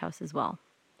your fourth house as well.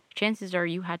 Chances are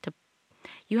you had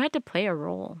to play a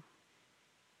role,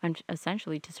 and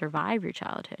essentially to survive your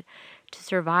childhood, to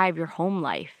survive your home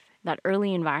life, that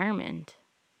early environment.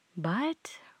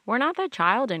 But we're not that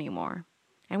child anymore,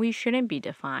 and we shouldn't be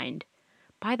defined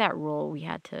by that role we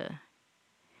had to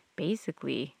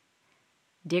basically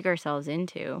dig ourselves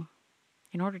into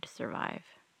in order to survive.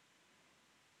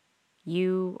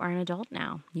 You are an adult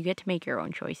now. You get to make your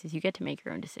own choices. You get to make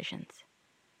your own decisions.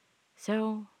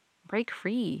 So break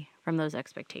free from those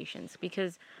expectations,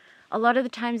 because a lot of the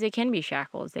times they can be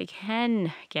shackles. They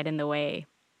can get in the way.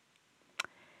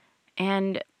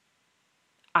 And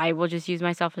I will just use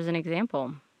myself as an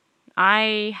example.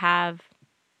 I have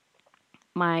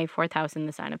my fourth house in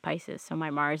the sign of Pisces. So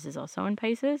my Mars is also in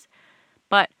Pisces.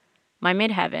 But my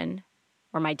midheaven,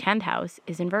 or my 10th house,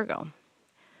 is in Virgo.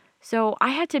 So I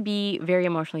had to be very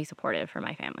emotionally supportive for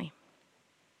my family,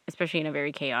 especially in a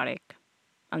very chaotic,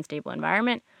 unstable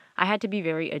environment. I had to be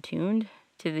very attuned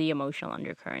to the emotional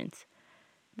undercurrents.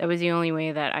 That was the only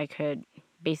way that I could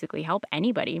basically help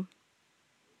anybody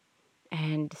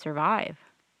and survive,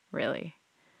 really.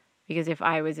 Because if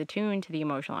I was attuned to the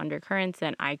emotional undercurrents,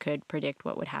 then I could predict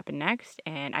what would happen next,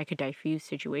 and I could diffuse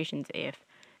situations if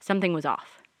something was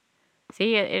off.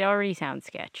 See, it already sounds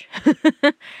sketch.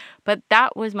 But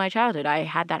that was my childhood. I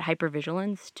had that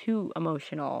hypervigilance to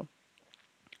emotional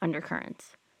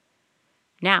undercurrents.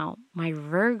 Now, my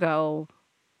Virgo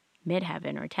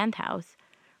midheaven, or 10th house,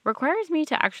 requires me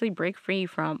to actually break free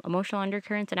from emotional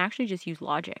undercurrents and actually just use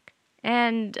logic.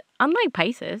 And unlike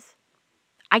Pisces,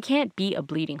 I can't be a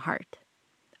bleeding heart.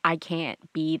 I can't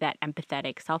be that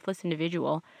empathetic, selfless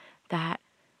individual that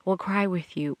will cry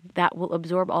with you, that will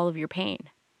absorb all of your pain.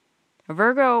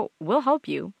 Virgo will help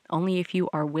you only if you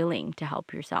are willing to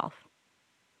help yourself.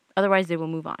 Otherwise, they will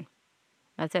move on.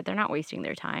 That's it. They're not wasting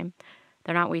their time.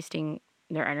 They're not wasting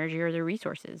their energy or their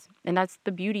resources. And that's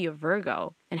the beauty of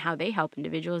Virgo and how they help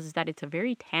individuals, is that it's a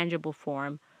very tangible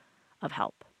form of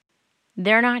help.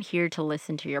 They're not here to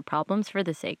listen to your problems for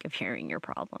the sake of hearing your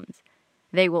problems.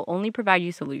 They will only provide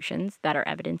you solutions that are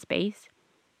evidence-based,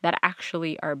 that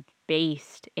actually are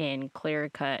based in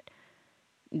clear-cut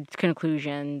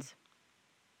conclusions.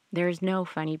 There's no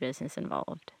funny business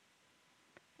involved.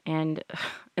 And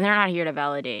they're not here to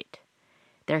validate.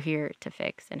 They're here to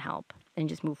fix and help and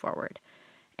just move forward.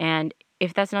 And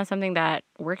if that's not something that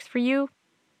works for you,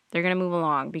 they're going to move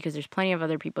along, because there's plenty of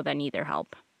other people that need their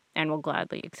help and will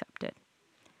gladly accept it.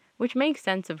 Which makes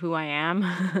sense of who I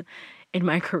am in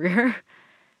my career,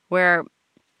 where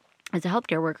as a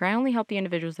healthcare worker, I only help the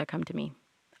individuals that come to me.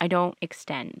 I don't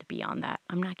extend beyond that.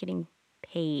 I'm not getting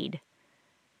paid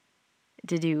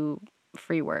to do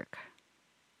free work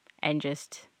and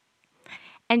just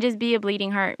be a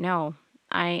bleeding heart. No,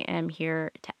 I am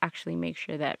here to actually make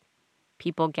sure that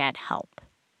people get help.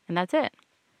 And that's it.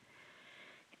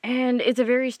 And it's a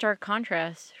very stark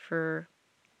contrast for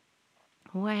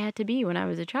who I had to be when I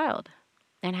was a child.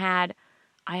 And had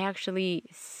I actually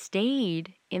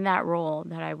stayed in that role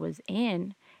that I was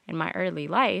in my early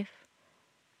life,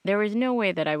 there was no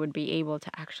way that I would be able to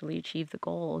actually achieve the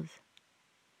goals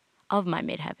of my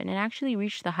midheaven and actually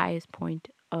reach the highest point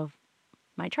of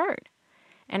my chart.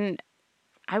 And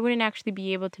I wouldn't actually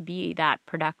be able to be that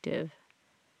productive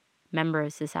member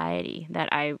of society that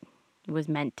I was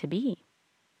meant to be.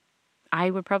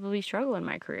 I would probably struggle in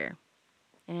my career.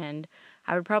 And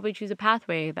I would probably choose a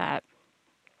pathway that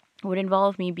would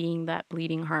involve me being that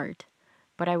bleeding heart.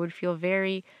 But I would feel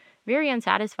very, very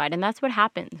unsatisfied. And that's what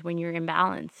happens when you're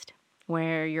imbalanced,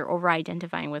 where you're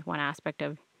over-identifying with one aspect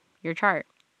of your chart.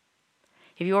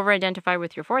 If you over-identify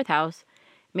with your fourth house,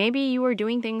 maybe you were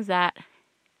doing things that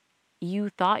you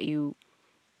thought you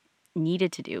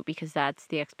needed to do because that's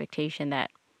the expectation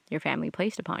that your family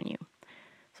placed upon you.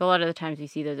 So a lot of the times we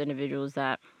see those individuals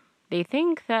that they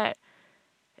think that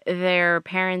their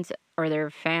parents or their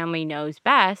family knows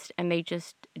best, and they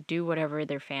just do whatever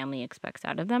their family expects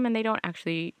out of them, and they don't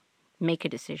actually make a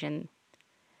decision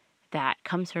that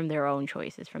comes from their own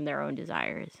choices, from their own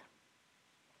desires.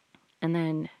 And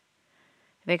then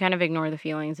they kind of ignore the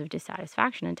feelings of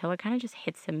dissatisfaction until it kind of just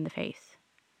hits them in the face.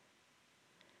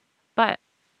 But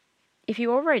if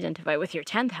you over-identify with your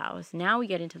 10th house, now we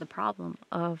get into the problem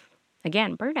of,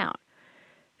 again, burnout.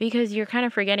 Because you're kind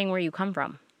of forgetting where you come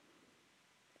from.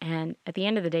 And at the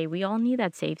end of the day, we all need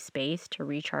that safe space to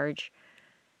recharge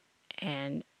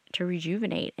and to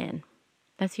rejuvenate in.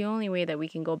 That's the only way that we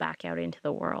can go back out into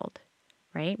the world,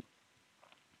 right?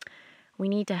 We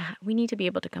need to be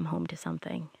able to come home to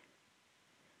something.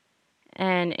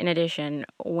 And in addition,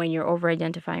 when you're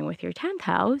over-identifying with your 10th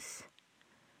house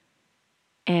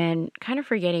and kind of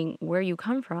forgetting where you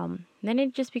come from, then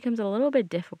it just becomes a little bit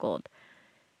difficult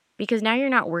because now you're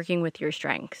not working with your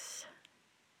strengths.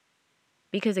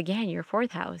 Because again, your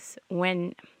 4th house,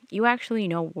 when you actually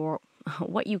know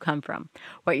what you come from,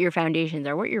 what your foundations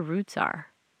are, what your roots are,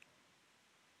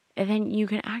 and then you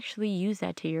can actually use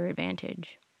that to your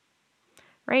advantage,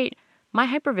 right? My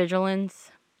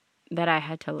hypervigilance that I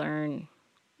had to learn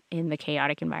in the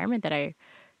chaotic environment that I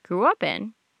grew up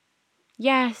in,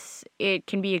 yes, it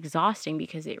can be exhausting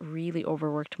because it really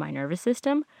overworked my nervous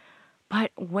system.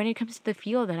 But when it comes to the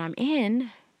field that I'm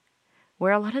in,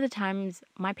 where a lot of the times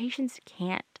my patients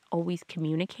can't always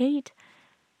communicate,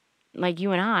 like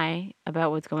you and I,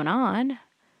 about what's going on,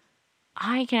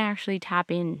 I can actually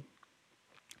tap in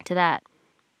to that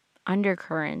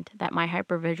undercurrent that my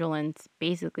hypervigilance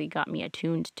basically got me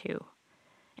attuned to.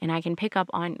 And I can pick up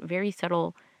on very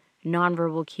subtle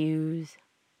nonverbal cues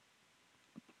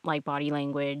like body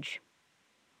language,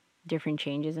 different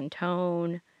changes in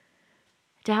tone,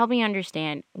 to help me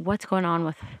understand what's going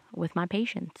on with my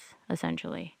patients,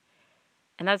 essentially.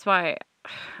 And that's why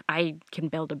I can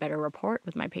build a better rapport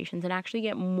with my patients and actually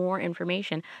get more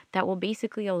information that will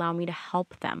basically allow me to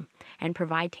help them and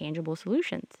provide tangible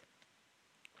solutions.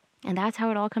 And that's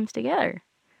how it all comes together.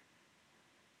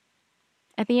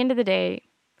 At the end of the day,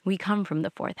 we come from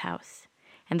the 4th house.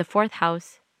 And the 4th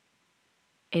house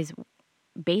is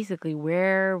basically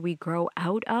where we grow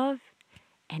out of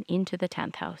and into the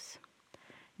 10th house.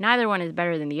 Neither one is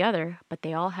better than the other, but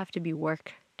they all have to be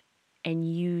worked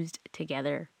and used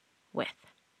together with.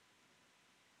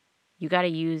 You got to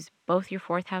use both your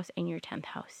 4th house and your 10th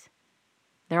house.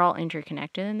 They're all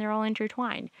interconnected and they're all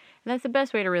intertwined. And that's the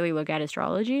best way to really look at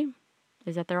astrology,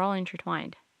 is that they're all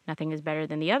intertwined. Nothing is better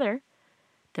than the other.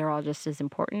 They're all just as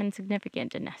important and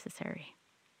significant and necessary.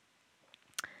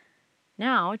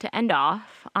 Now, to end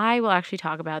off, I will actually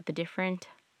talk about the different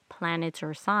planets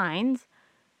or signs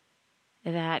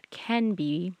that can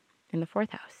be in the 4th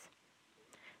house.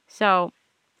 So,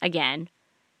 again,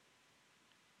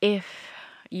 if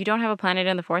you don't have a planet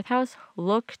in the 4th house,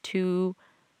 look to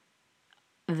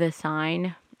the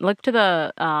sign. Look to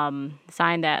the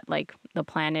sign that like the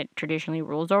planet traditionally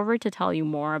rules over to tell you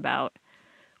more about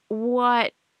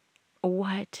what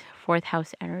 4th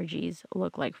house energies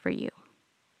look like for you.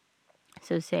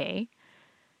 So say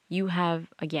you have,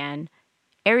 again,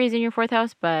 Aries in your 4th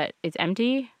house, but it's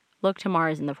empty. Look to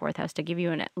Mars in the 4th house to give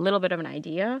you a little bit of an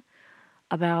idea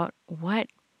about what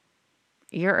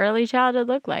your early childhood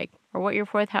looked like or what your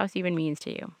 4th house even means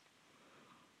to you.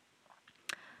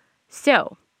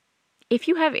 So, if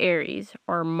you have Aries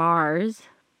or Mars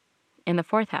in the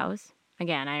 4th house,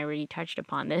 again, I already touched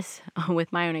upon this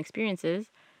with my own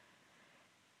experiences,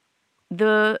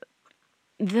 the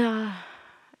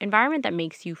environment that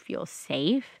makes you feel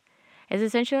safe is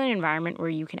essentially an environment where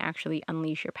you can actually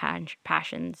unleash your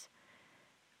passions,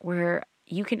 where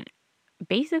you can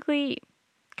basically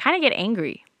kind of get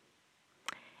angry.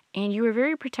 And you are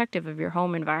very protective of your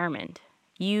home environment.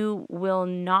 You will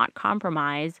not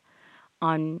compromise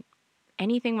on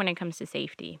anything when it comes to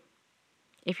safety.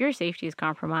 If your safety is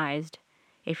compromised,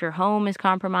 if your home is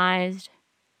compromised,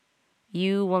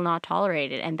 you will not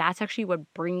tolerate it. And that's actually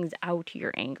what brings out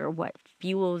your anger, what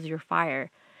fuels your fire.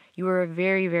 You are a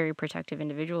very, very protective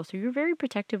individual. So you're very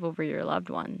protective over your loved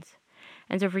ones.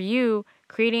 And so for you,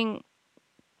 creating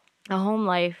a home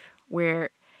life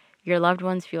where your loved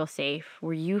ones feel safe,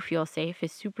 where you feel safe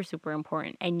is super, super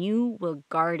important. And you will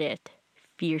guard it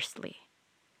fiercely.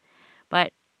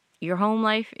 But your home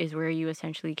life is where you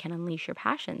essentially can unleash your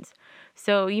passions.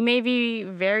 So you may be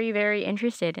very, very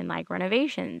interested in like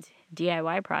renovations,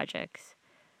 DIY projects,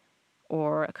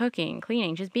 or cooking,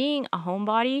 cleaning, just being a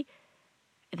homebody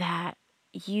that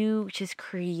you just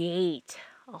create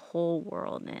a whole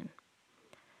world in.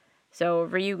 So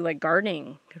for you, like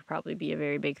gardening could probably be a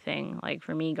very big thing. Like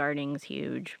for me, gardening's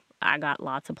huge. I got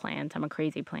lots of plants. I'm a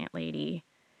crazy plant lady.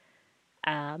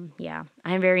 Yeah,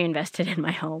 I'm very invested in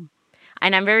my home.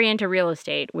 And I'm very into real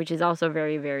estate, which is also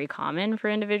very, very common for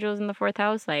individuals in the 4th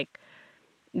house. Like,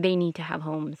 they need to have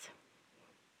homes.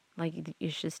 Like,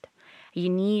 it's just, you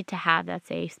need to have that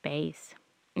safe space.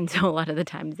 And so a lot of the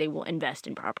times they will invest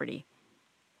in property,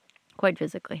 quite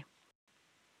physically.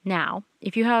 Now,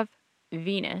 if you have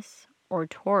Venus or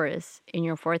Taurus in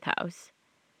your 4th house,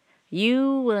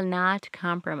 you will not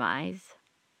compromise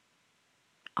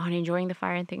on enjoying the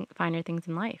finer things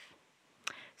in life.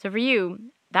 So for you,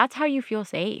 that's how you feel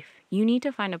safe. You need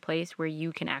to find a place where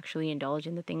you can actually indulge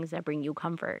in the things that bring you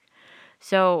comfort.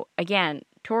 So again,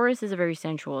 Taurus is a very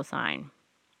sensual sign.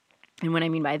 And what I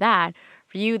mean by that,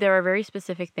 for you, there are very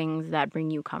specific things that bring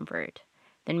you comfort,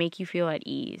 that make you feel at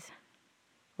ease,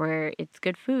 where it's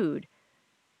good food,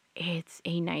 it's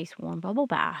a nice warm bubble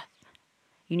bath.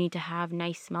 You need to have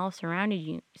nice smells surrounding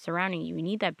you. You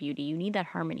need that beauty. You need that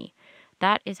harmony.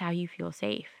 That is how you feel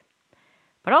safe.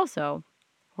 But also,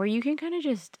 where you can kind of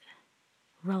just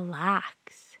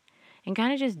relax and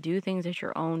kind of just do things at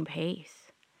your own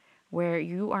pace, where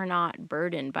you are not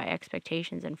burdened by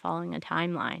expectations and following a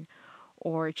timeline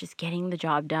or just getting the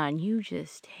job done. You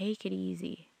just take it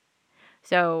easy.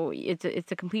 So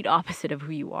it's a complete opposite of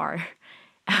who you are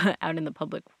out in the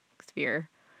public sphere.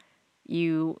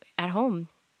 You at home,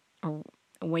 or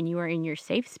when you are in your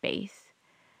safe space,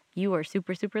 you are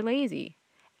super, super lazy.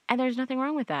 And there's nothing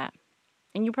wrong with that.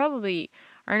 And you probably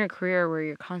are in a career where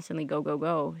you're constantly go, go,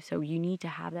 go. So you need to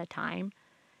have that time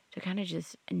to kind of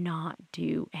just not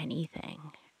do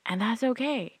anything. And that's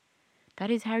okay. That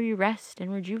is how you rest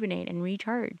and rejuvenate and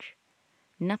recharge.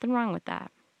 Nothing wrong with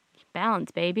that.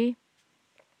 Balance, baby.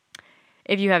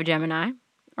 If you have Gemini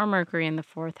or Mercury in the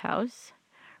 4th house,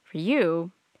 for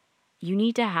you, you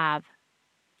need to have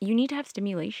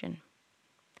stimulation.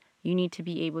 You need to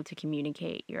be able to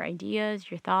communicate your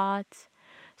ideas, your thoughts.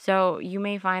 So you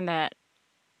may find that,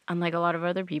 unlike a lot of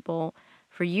other people,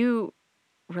 for you,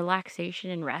 relaxation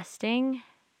and resting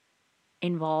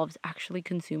involves actually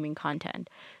consuming content.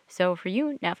 So for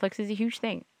you, Netflix is a huge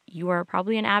thing. You are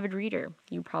probably an avid reader.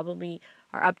 You probably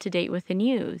are up to date with the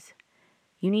news.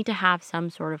 You need to have some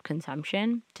sort of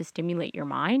consumption to stimulate your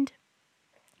mind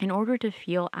in order to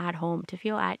feel at home, to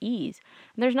feel at ease.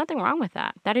 And there's nothing wrong with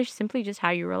that. That is simply just how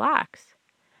you relax.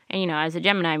 And as a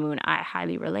Gemini moon, I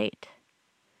highly relate.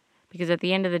 Because at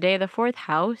the end of the day, the 4th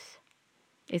house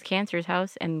is Cancer's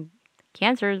house, and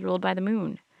Cancer is ruled by the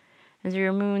moon. And so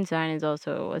your moon sign is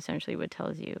also essentially what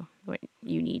tells you what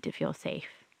you need to feel safe.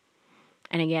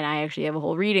 And again, I actually have a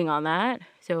whole reading on that.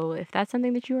 So if that's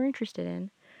something that you are interested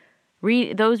in,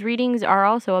 those readings are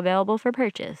also available for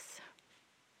purchase.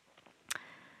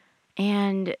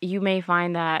 And you may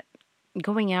find that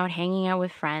going out, hanging out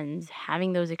with friends,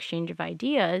 having those exchange of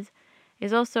ideas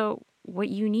is also what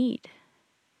you need.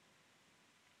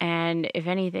 And if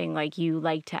anything, you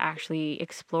like to actually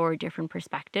explore different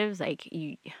perspectives,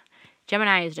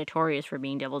 Gemini is notorious for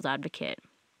being devil's advocate.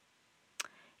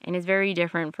 And it's very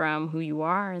different from who you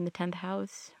are in the 10th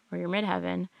house or your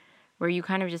midheaven, where you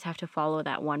kind of just have to follow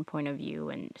that one point of view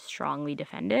and strongly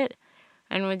defend it.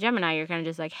 And with Gemini, you're kind of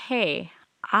just like, hey,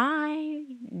 I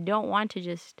don't want to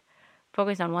just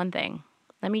focus on one thing.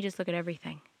 Let me just look at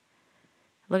everything.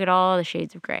 Look at all the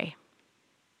shades of gray.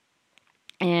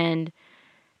 And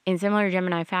in similar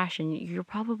Gemini fashion, you're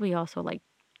probably also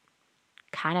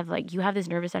you have this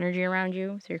nervous energy around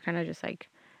you. So you're kind of just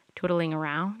twiddling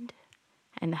around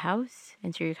in the house.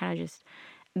 And so you're kind of just,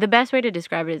 the best way to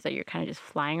describe it is that you're kind of just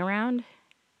flying around.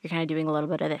 You're kind of doing a little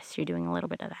bit of this. You're doing a little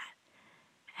bit of that.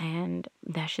 And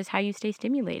that's just how you stay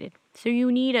stimulated. So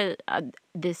you need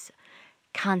this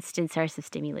constant source of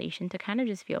stimulation to kind of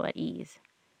just feel at ease,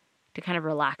 to kind of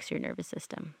relax your nervous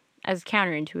system, as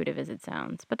counterintuitive as it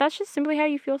sounds. But that's just simply how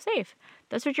you feel safe.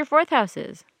 That's what your 4th house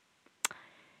is.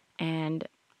 And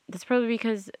that's probably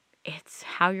because it's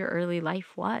how your early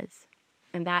life was.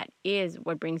 And that is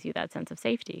what brings you that sense of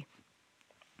safety.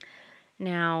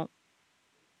 Now,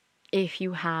 if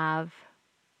you have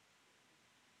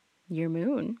your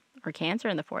moon or Cancer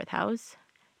in the 4th house,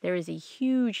 there is a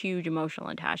huge, huge emotional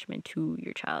attachment to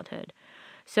your childhood.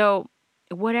 So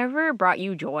whatever brought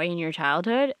you joy in your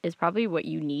childhood is probably what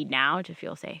you need now to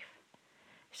feel safe.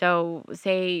 So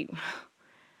say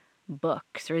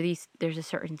books, or there's a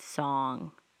certain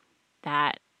song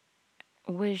that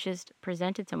was just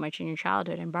presented so much in your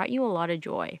childhood and brought you a lot of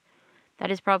joy. That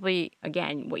is probably,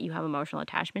 again, what you have emotional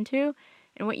attachment to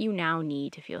and what you now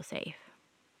need to feel safe.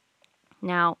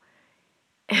 Now,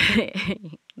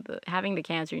 having the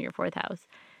Cancer in your 4th house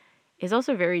is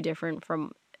also very different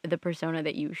from the persona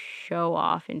that you show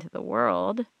off into the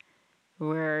world,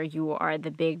 where you are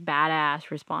the big, badass,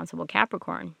 responsible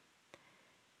Capricorn.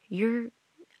 You're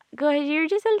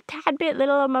just a tad bit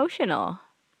little emotional.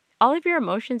 All of your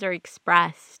emotions are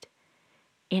expressed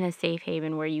in a safe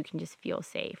haven where you can just feel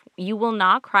safe. You will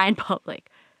not cry in public.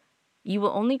 You will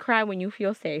only cry when you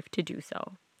feel safe to do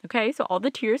so. Okay? So all the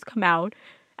tears come out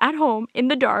at home in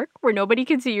the dark where nobody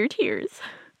can see your tears.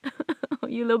 Oh,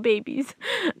 you little babies.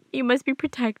 You must be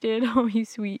protected. Oh, you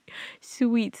sweet,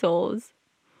 sweet souls.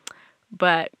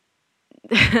 But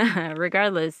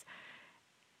regardless,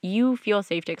 you feel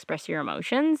safe to express your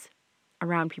emotions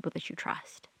around people that you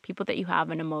trust, people that you have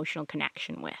an emotional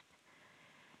connection with.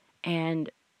 And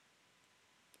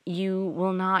you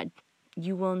will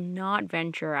not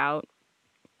venture out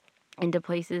into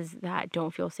places that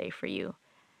don't feel safe for you,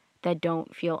 that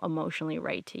don't feel emotionally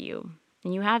right to you.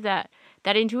 And you have that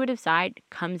intuitive side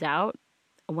comes out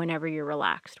whenever you're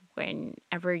relaxed,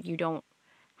 whenever you don't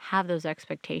have those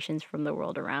expectations from the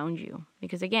world around you.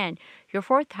 Because again, your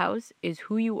fourth house is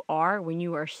who you are when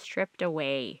you are stripped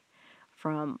away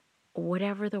from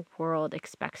whatever the world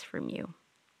expects from you.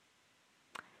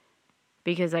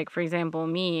 Because, like, for example,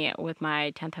 me with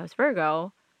my 10th house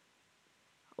Virgo,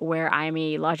 where I'm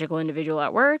a logical individual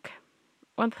at work,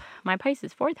 with my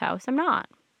Pisces fourth house, I'm not.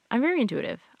 I'm very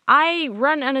intuitive. I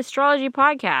run an astrology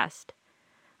podcast.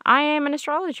 I am an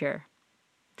astrologer.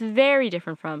 It's very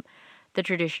different from the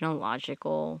traditional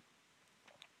logical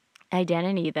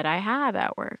identity that I have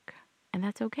at work. And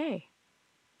that's okay.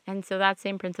 And so that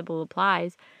same principle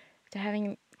applies to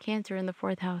having Cancer in the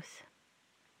fourth house.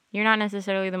 You're not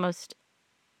necessarily the most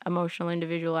emotional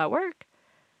individual at work,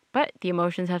 but the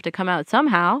emotions have to come out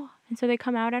somehow, and so they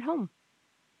come out at home.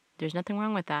 There's nothing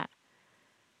wrong with that.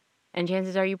 And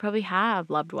chances are you probably have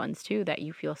loved ones too that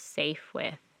you feel safe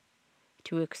with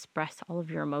to express all of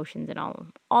your emotions in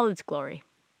all its glory.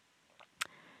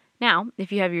 Now,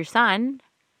 if you have your Sun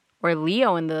or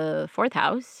Leo in the fourth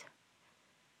house,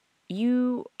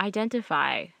 you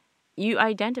identify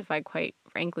quite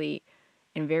frankly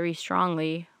and very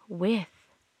strongly with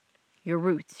your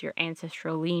roots, your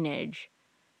ancestral lineage.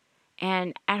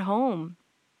 And at home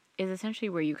is essentially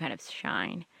where you kind of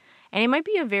shine. And it might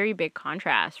be a very big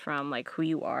contrast from like who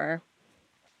you are,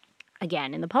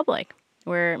 again, in the public,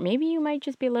 where maybe you might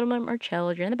just be a little bit more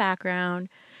chill, you're in the background,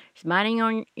 just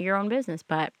minding your own business,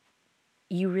 but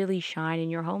you really shine in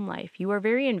your home life. You are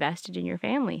very invested in your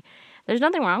family. There's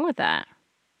nothing wrong with that.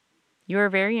 You are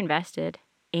very invested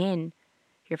in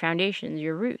your foundations,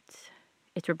 your roots.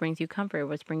 It's what brings you comfort,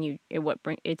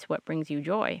 it's what brings you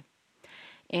joy.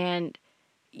 And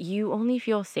you only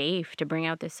feel safe to bring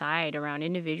out this side around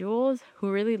individuals who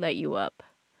really light you up.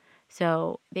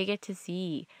 So they get to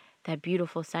see that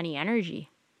beautiful sunny energy.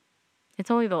 It's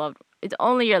only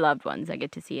your loved ones that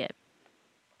get to see it.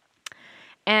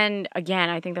 And again,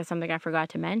 I think that's something I forgot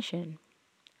to mention.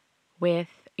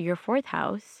 With your fourth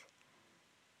house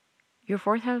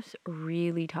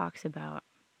really talks about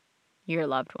your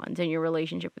loved ones and your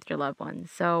relationship with your loved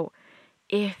ones. So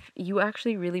if you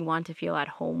actually really want to feel at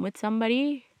home with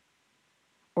somebody,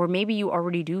 or maybe you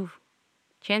already do,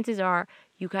 chances are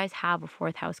you guys have a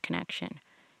fourth house connection.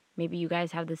 Maybe you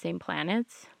guys have the same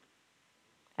planets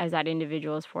as that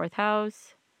individual's fourth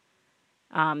house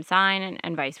sign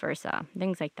and vice versa,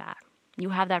 things like that. You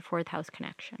have that fourth house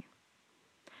connection.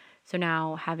 So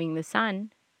now having the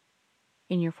Sun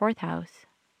in your fourth house,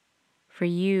 for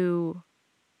you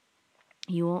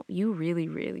really,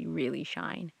 really, really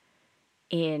shine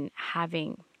in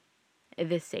having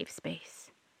this safe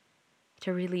space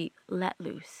to really let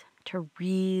loose, to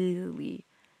really,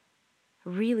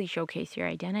 really showcase your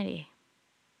identity.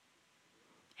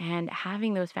 And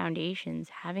having those foundations,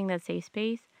 having that safe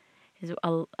space is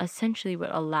essentially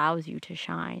what allows you to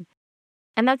shine.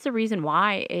 And that's the reason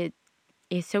why it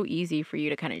is so easy for you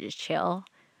to kind of just chill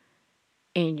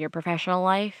in your professional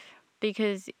life,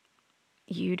 because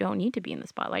you don't need to be in the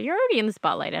spotlight. You're already in the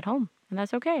spotlight at home, and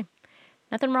that's okay.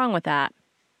 Nothing wrong with that.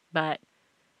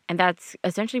 And that's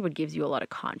essentially what gives you a lot of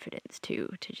confidence too,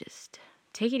 to just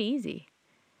take it easy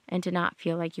and to not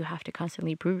feel like you have to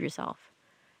constantly prove yourself.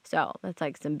 So that's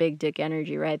like some big dick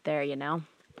energy right there, you know?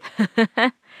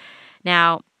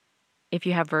 Now, if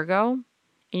you have Virgo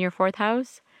in your fourth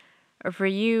house, or for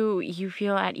you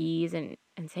feel at ease and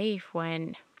safe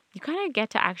when you kind of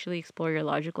get to actually explore your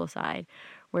logical side,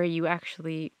 where you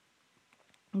actually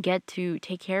get to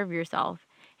take care of yourself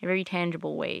in very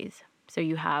tangible ways. So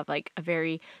you have like a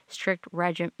very strict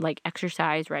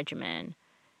exercise regimen.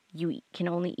 You can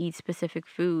only eat specific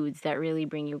foods that really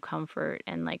bring you comfort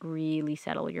and like really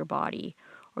settle your body.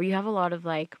 Or you have a lot of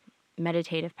like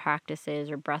meditative practices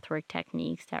or breathwork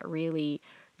techniques that really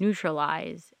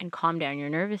neutralize and calm down your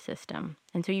nervous system.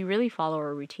 And so you really follow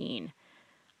a routine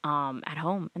at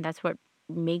home, and that's what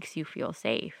makes you feel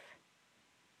safe.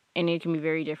 And it can be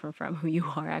very different from who you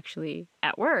are actually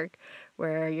at work,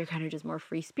 where you're kind of just more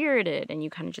free-spirited and you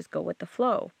kind of just go with the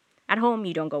flow. At home,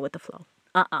 you don't go with the flow.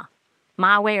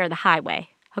 My way or the highway,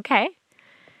 okay?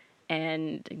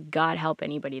 And God help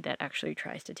anybody that actually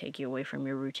tries to take you away from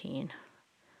your routine.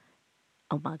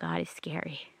 Oh my God, it's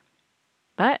scary.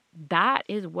 But that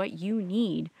is what you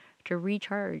need to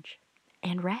recharge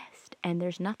and rest. And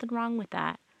there's nothing wrong with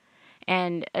that.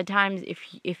 And at times,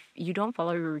 if you don't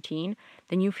follow your routine,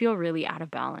 then you feel really out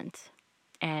of balance.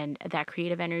 And that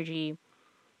creative energy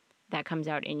that comes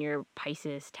out in your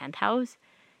Pisces 10th house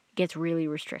gets really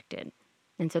restricted.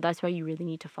 And so that's why you really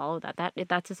need to follow that.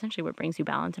 That's essentially what brings you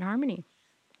balance and harmony.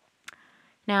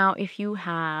 Now, if you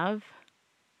have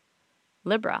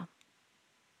Libra,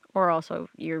 or also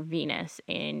your Venus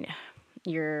in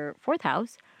your 4th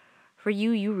house, for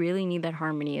you, you really need that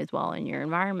harmony as well in your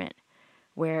environment,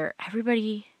 where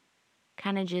everybody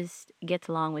kind of just gets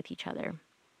along with each other.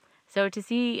 So to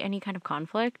see any kind of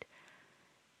conflict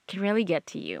can really get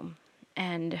to you.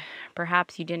 And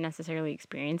perhaps you didn't necessarily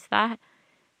experience that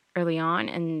early on,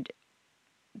 and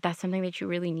that's something that you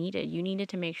really needed. You needed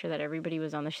to make sure that everybody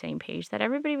was on the same page, that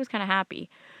everybody was kind of happy.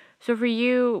 So for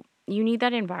you, you need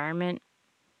that environment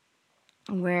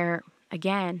where,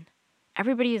 again,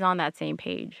 everybody is on that same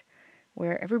page,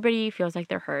 where everybody feels like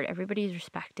they're heard, everybody's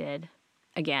respected.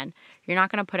 Again, you're not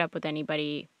going to put up with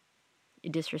anybody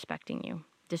disrespecting you,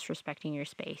 disrespecting your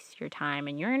space, your time,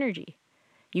 and your energy.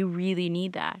 You really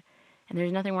need that. And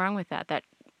there's nothing wrong with that. That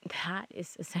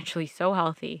is essentially so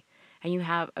healthy. And you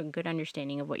have a good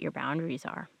understanding of what your boundaries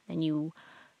are. And you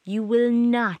will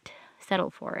not settle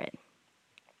for it.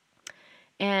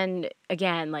 And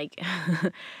again, like,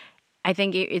 I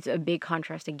think it's a big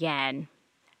contrast again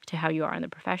to how you are in the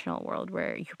professional world,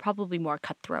 where you're probably more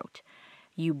cutthroat.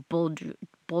 You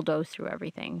bulldoze through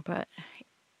everything. But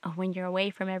when you're away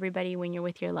from everybody, when you're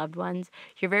with your loved ones,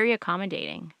 you're very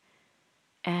accommodating.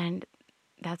 And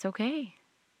that's okay.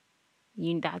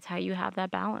 That's how you have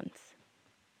that balance.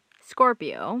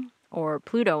 Scorpio, or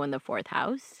Pluto in the 4th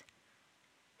house.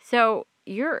 So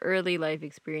your early life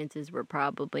experiences were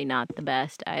probably not the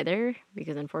best either,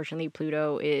 because unfortunately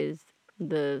Pluto is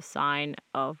the sign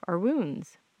of our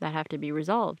wounds that have to be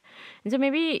resolved. And so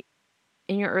maybe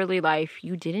in your early life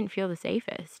you didn't feel the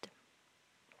safest.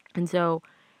 And so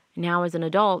now as an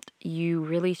adult, you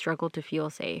really struggle to feel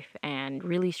safe and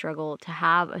really struggle to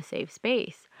have a safe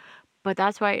space. But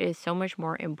that's why it is so much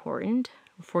more important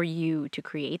for you to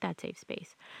create that safe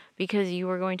space, because you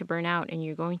are going to burn out and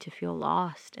you're going to feel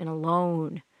lost and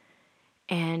alone.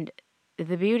 And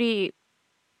the beauty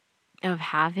of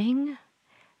having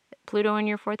Pluto in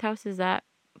your 4th house is that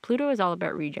Pluto is all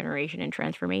about regeneration and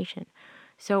transformation.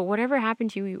 So whatever happened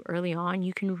to you early on,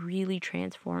 you can really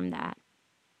transform that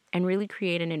and really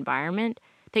create an environment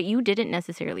that you didn't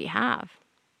necessarily have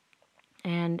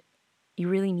and you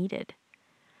really needed.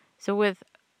 So with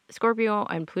Scorpio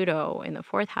and Pluto in the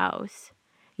 4th house,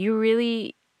 you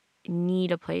really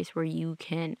need a place where you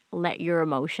can let your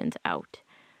emotions out,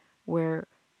 where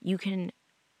you can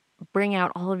bring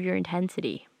out all of your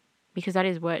intensity, because that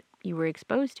is what you were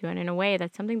exposed to. And in a way,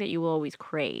 that's something that you will always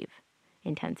crave,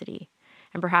 intensity.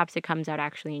 And perhaps it comes out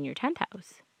actually in your 10th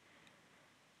house.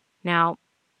 Now,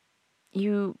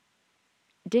 you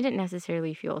didn't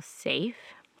necessarily feel safe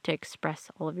to express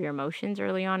all of your emotions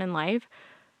early on in life.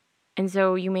 And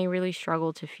so you may really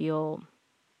struggle to feel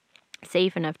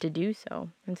safe enough to do so.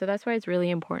 And so that's why it's really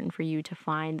important for you to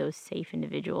find those safe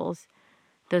individuals,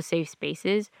 those safe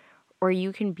spaces where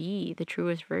you can be the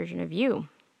truest version of you.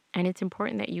 And it's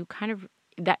important that you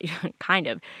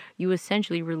you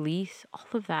essentially release all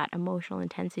of that emotional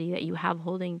intensity that you have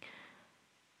holding,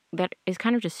 that is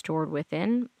kind of just stored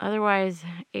within. Otherwise,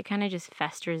 it kind of just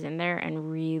festers in there and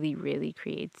really, really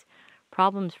creates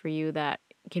problems for you that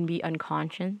can be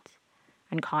unconscious,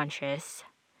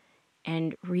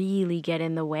 and really get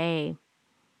in the way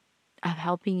of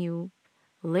helping you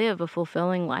live a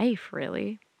fulfilling life,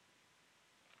 really.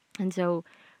 And so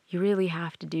you really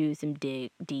have to do some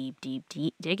deep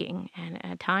digging. And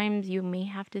at times you may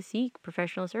have to seek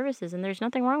professional services, and there's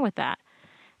nothing wrong with that.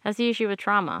 That's the issue with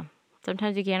trauma.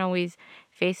 Sometimes you can't always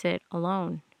face it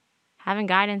alone. Having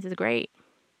guidance is great.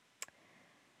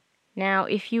 Now,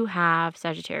 if you have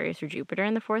Sagittarius or Jupiter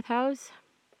in the 4th house,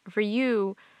 for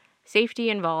you, safety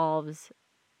involves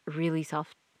really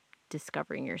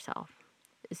self-discovering yourself.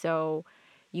 So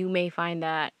you may find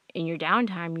that in your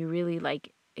downtime, you really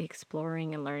like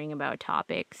exploring and learning about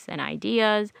topics and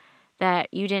ideas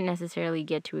that you didn't necessarily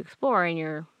get to explore in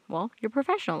your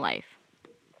professional life.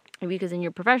 Because in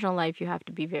your professional life, you have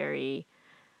to be very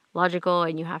logical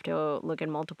and you have to look at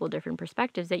multiple different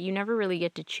perspectives, that you never really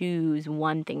get to choose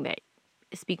one thing that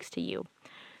speaks to you.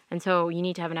 And so you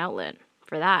need to have an outlet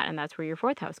for that, and that's where your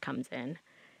 4th house comes in.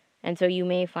 And so you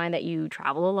may find that you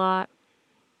travel a lot.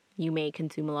 You may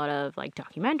consume a lot of like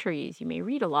documentaries. You may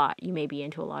read a lot. You may be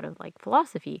into a lot of like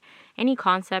philosophy, any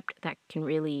concept that can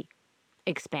really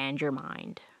expand your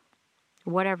mind,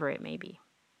 whatever it may be,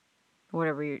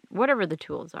 whatever the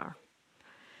tools are.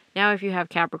 Now, if you have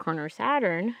Capricorn or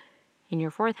Saturn in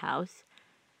your fourth house,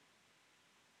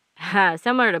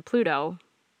 similar to Pluto,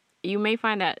 you may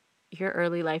find that your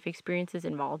early life experiences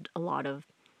involved a lot of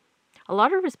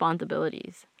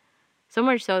responsibilities. So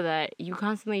much so that you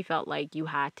constantly felt like you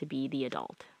had to be the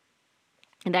adult.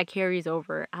 And that carries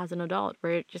over as an adult,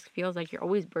 where it just feels like you're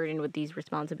always burdened with these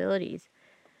responsibilities.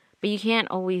 But you can't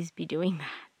always be doing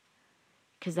that,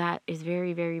 because that is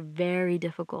very, very, very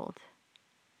difficult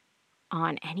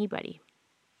on anybody.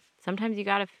 Sometimes you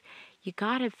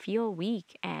gotta feel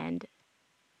weak, and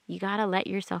you gotta let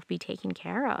yourself be taken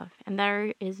care of. And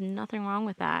there is nothing wrong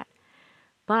with that.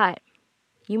 But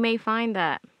you may find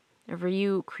that for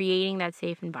you, creating that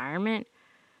safe environment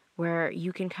where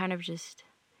you can kind of just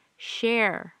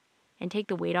share and take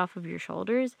the weight off of your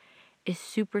shoulders is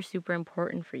super, super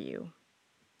important for you.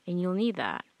 And you'll need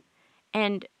that.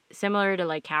 And similar to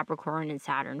like Capricorn and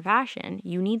Saturn fashion,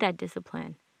 you need that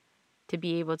discipline to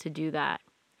be able to do that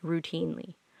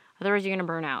routinely. Otherwise, you're going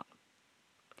to burn out.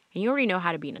 And you already know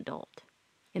how to be an adult.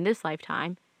 In this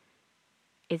lifetime,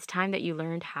 it's time that you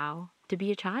learned how to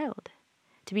be a child,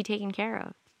 to be taken care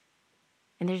of.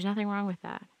 And there's nothing wrong with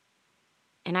that.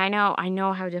 And I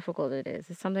know how difficult it is.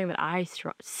 It's something that I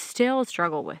still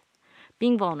struggle with.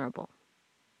 Being vulnerable.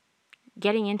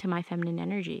 Getting into my feminine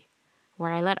energy,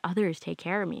 where I let others take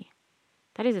care of me.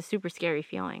 That is a super scary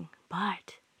feeling.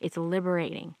 But it's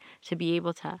liberating to be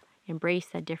able to embrace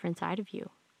that different side of you.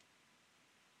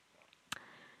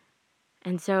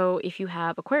 And so if you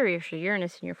have Aquarius or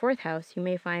Uranus in your fourth house, you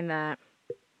may find that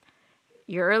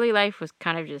your early life was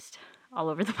kind of just all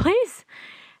over the place.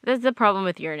 That's the problem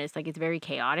with Uranus. Like, it's very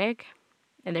chaotic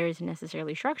and there isn't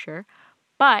necessarily structure,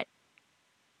 but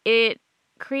it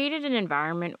created an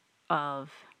environment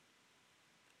of,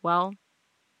 well,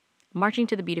 marching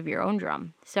to the beat of your own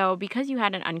drum. So because you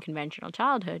had an unconventional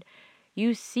childhood,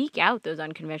 you seek out those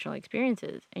unconventional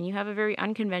experiences and you have a very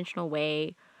unconventional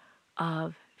way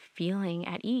of feeling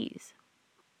at ease.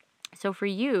 So for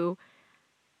you,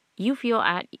 you feel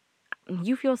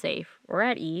safe or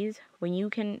at ease when you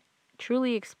can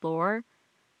truly explore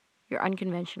your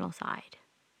unconventional side,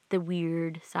 the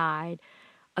weird side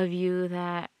of you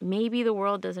that maybe the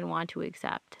world doesn't want to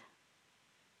accept.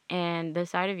 And the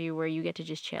side of you where you get to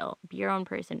just chill, be your own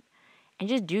person, and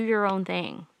just do your own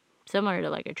thing, similar to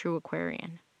like a true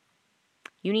Aquarian.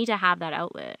 You need to have that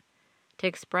outlet to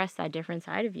express that different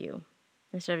side of you,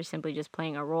 instead of simply just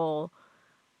playing a role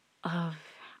of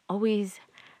always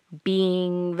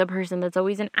being the person that's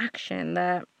always in action,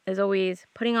 that is always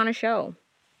putting on a show.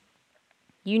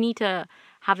 You need to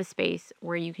have a space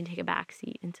where you can take a back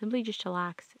seat and simply just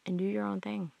chillax and do your own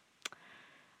thing.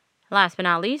 Last but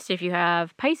not least, if you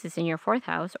have Pisces in your fourth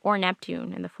house or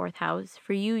Neptune in the fourth house,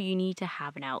 for you, you need to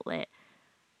have an outlet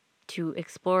to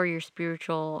explore your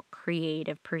spiritual,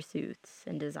 creative pursuits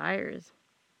and desires.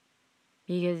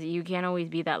 Because you can't always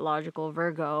be that logical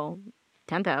Virgo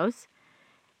 10th house.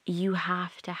 You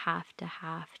have to have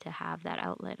that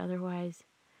outlet. Otherwise,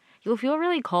 you'll feel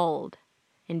really cold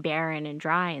and barren and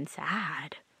dry and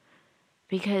sad.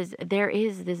 Because there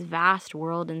is this vast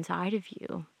world inside of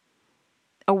you.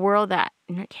 A world that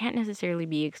can't necessarily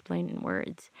be explained in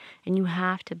words. And you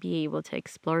have to be able to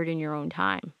explore it in your own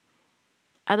time.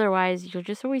 Otherwise, you'll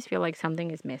just always feel like something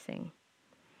is missing.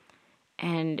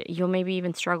 And you'll maybe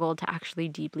even struggle to actually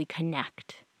deeply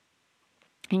connect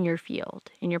in your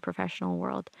field, in your professional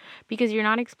world, because you're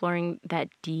not exploring that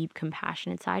deep,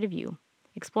 compassionate side of you.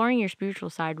 Exploring your spiritual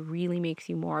side really makes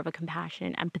you more of a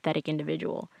compassionate, empathetic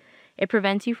individual. It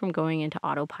prevents you from going into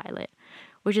autopilot,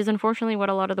 which is unfortunately what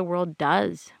a lot of the world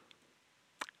does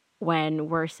when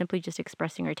we're simply just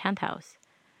expressing our 10th house.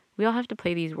 We all have to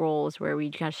play these roles where we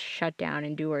just shut down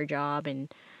and do our job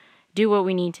and do what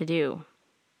we need to do,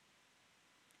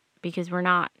 because we're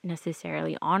not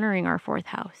necessarily honoring our fourth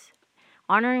house.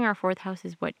 Honoring our fourth house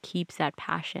is what keeps that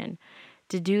passion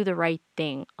to do the right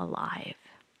thing alive,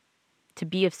 to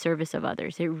be of service of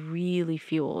others. It really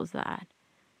fuels that.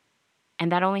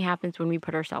 And that only happens when we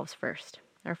put ourselves first.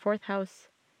 Our fourth house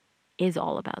is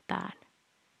all about that.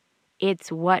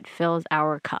 It's what fills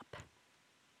our cup.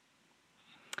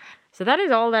 So that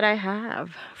is all that I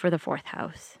have for the fourth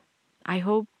house. I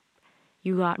hope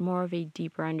you got more of a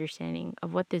deeper understanding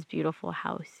of what this beautiful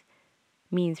house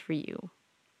means for you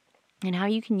and how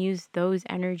you can use those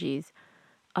energies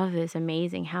of this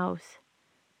amazing house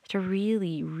to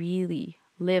really, really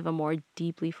live a more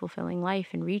deeply fulfilling life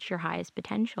and reach your highest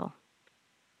potential.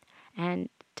 And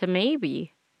to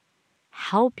maybe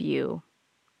help you,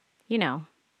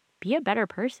 be a better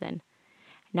person,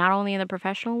 not only in the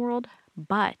professional world,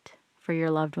 but for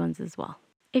your loved ones as well.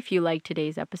 If you liked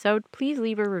today's episode, please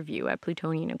leave a review at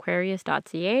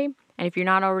plutonianaquarius.ca. And if you're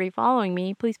not already following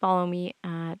me, please follow me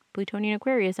at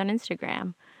plutonianaquarius on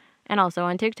Instagram and also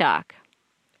on TikTok.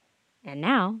 And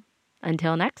now,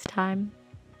 until next time,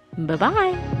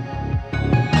 bye-bye.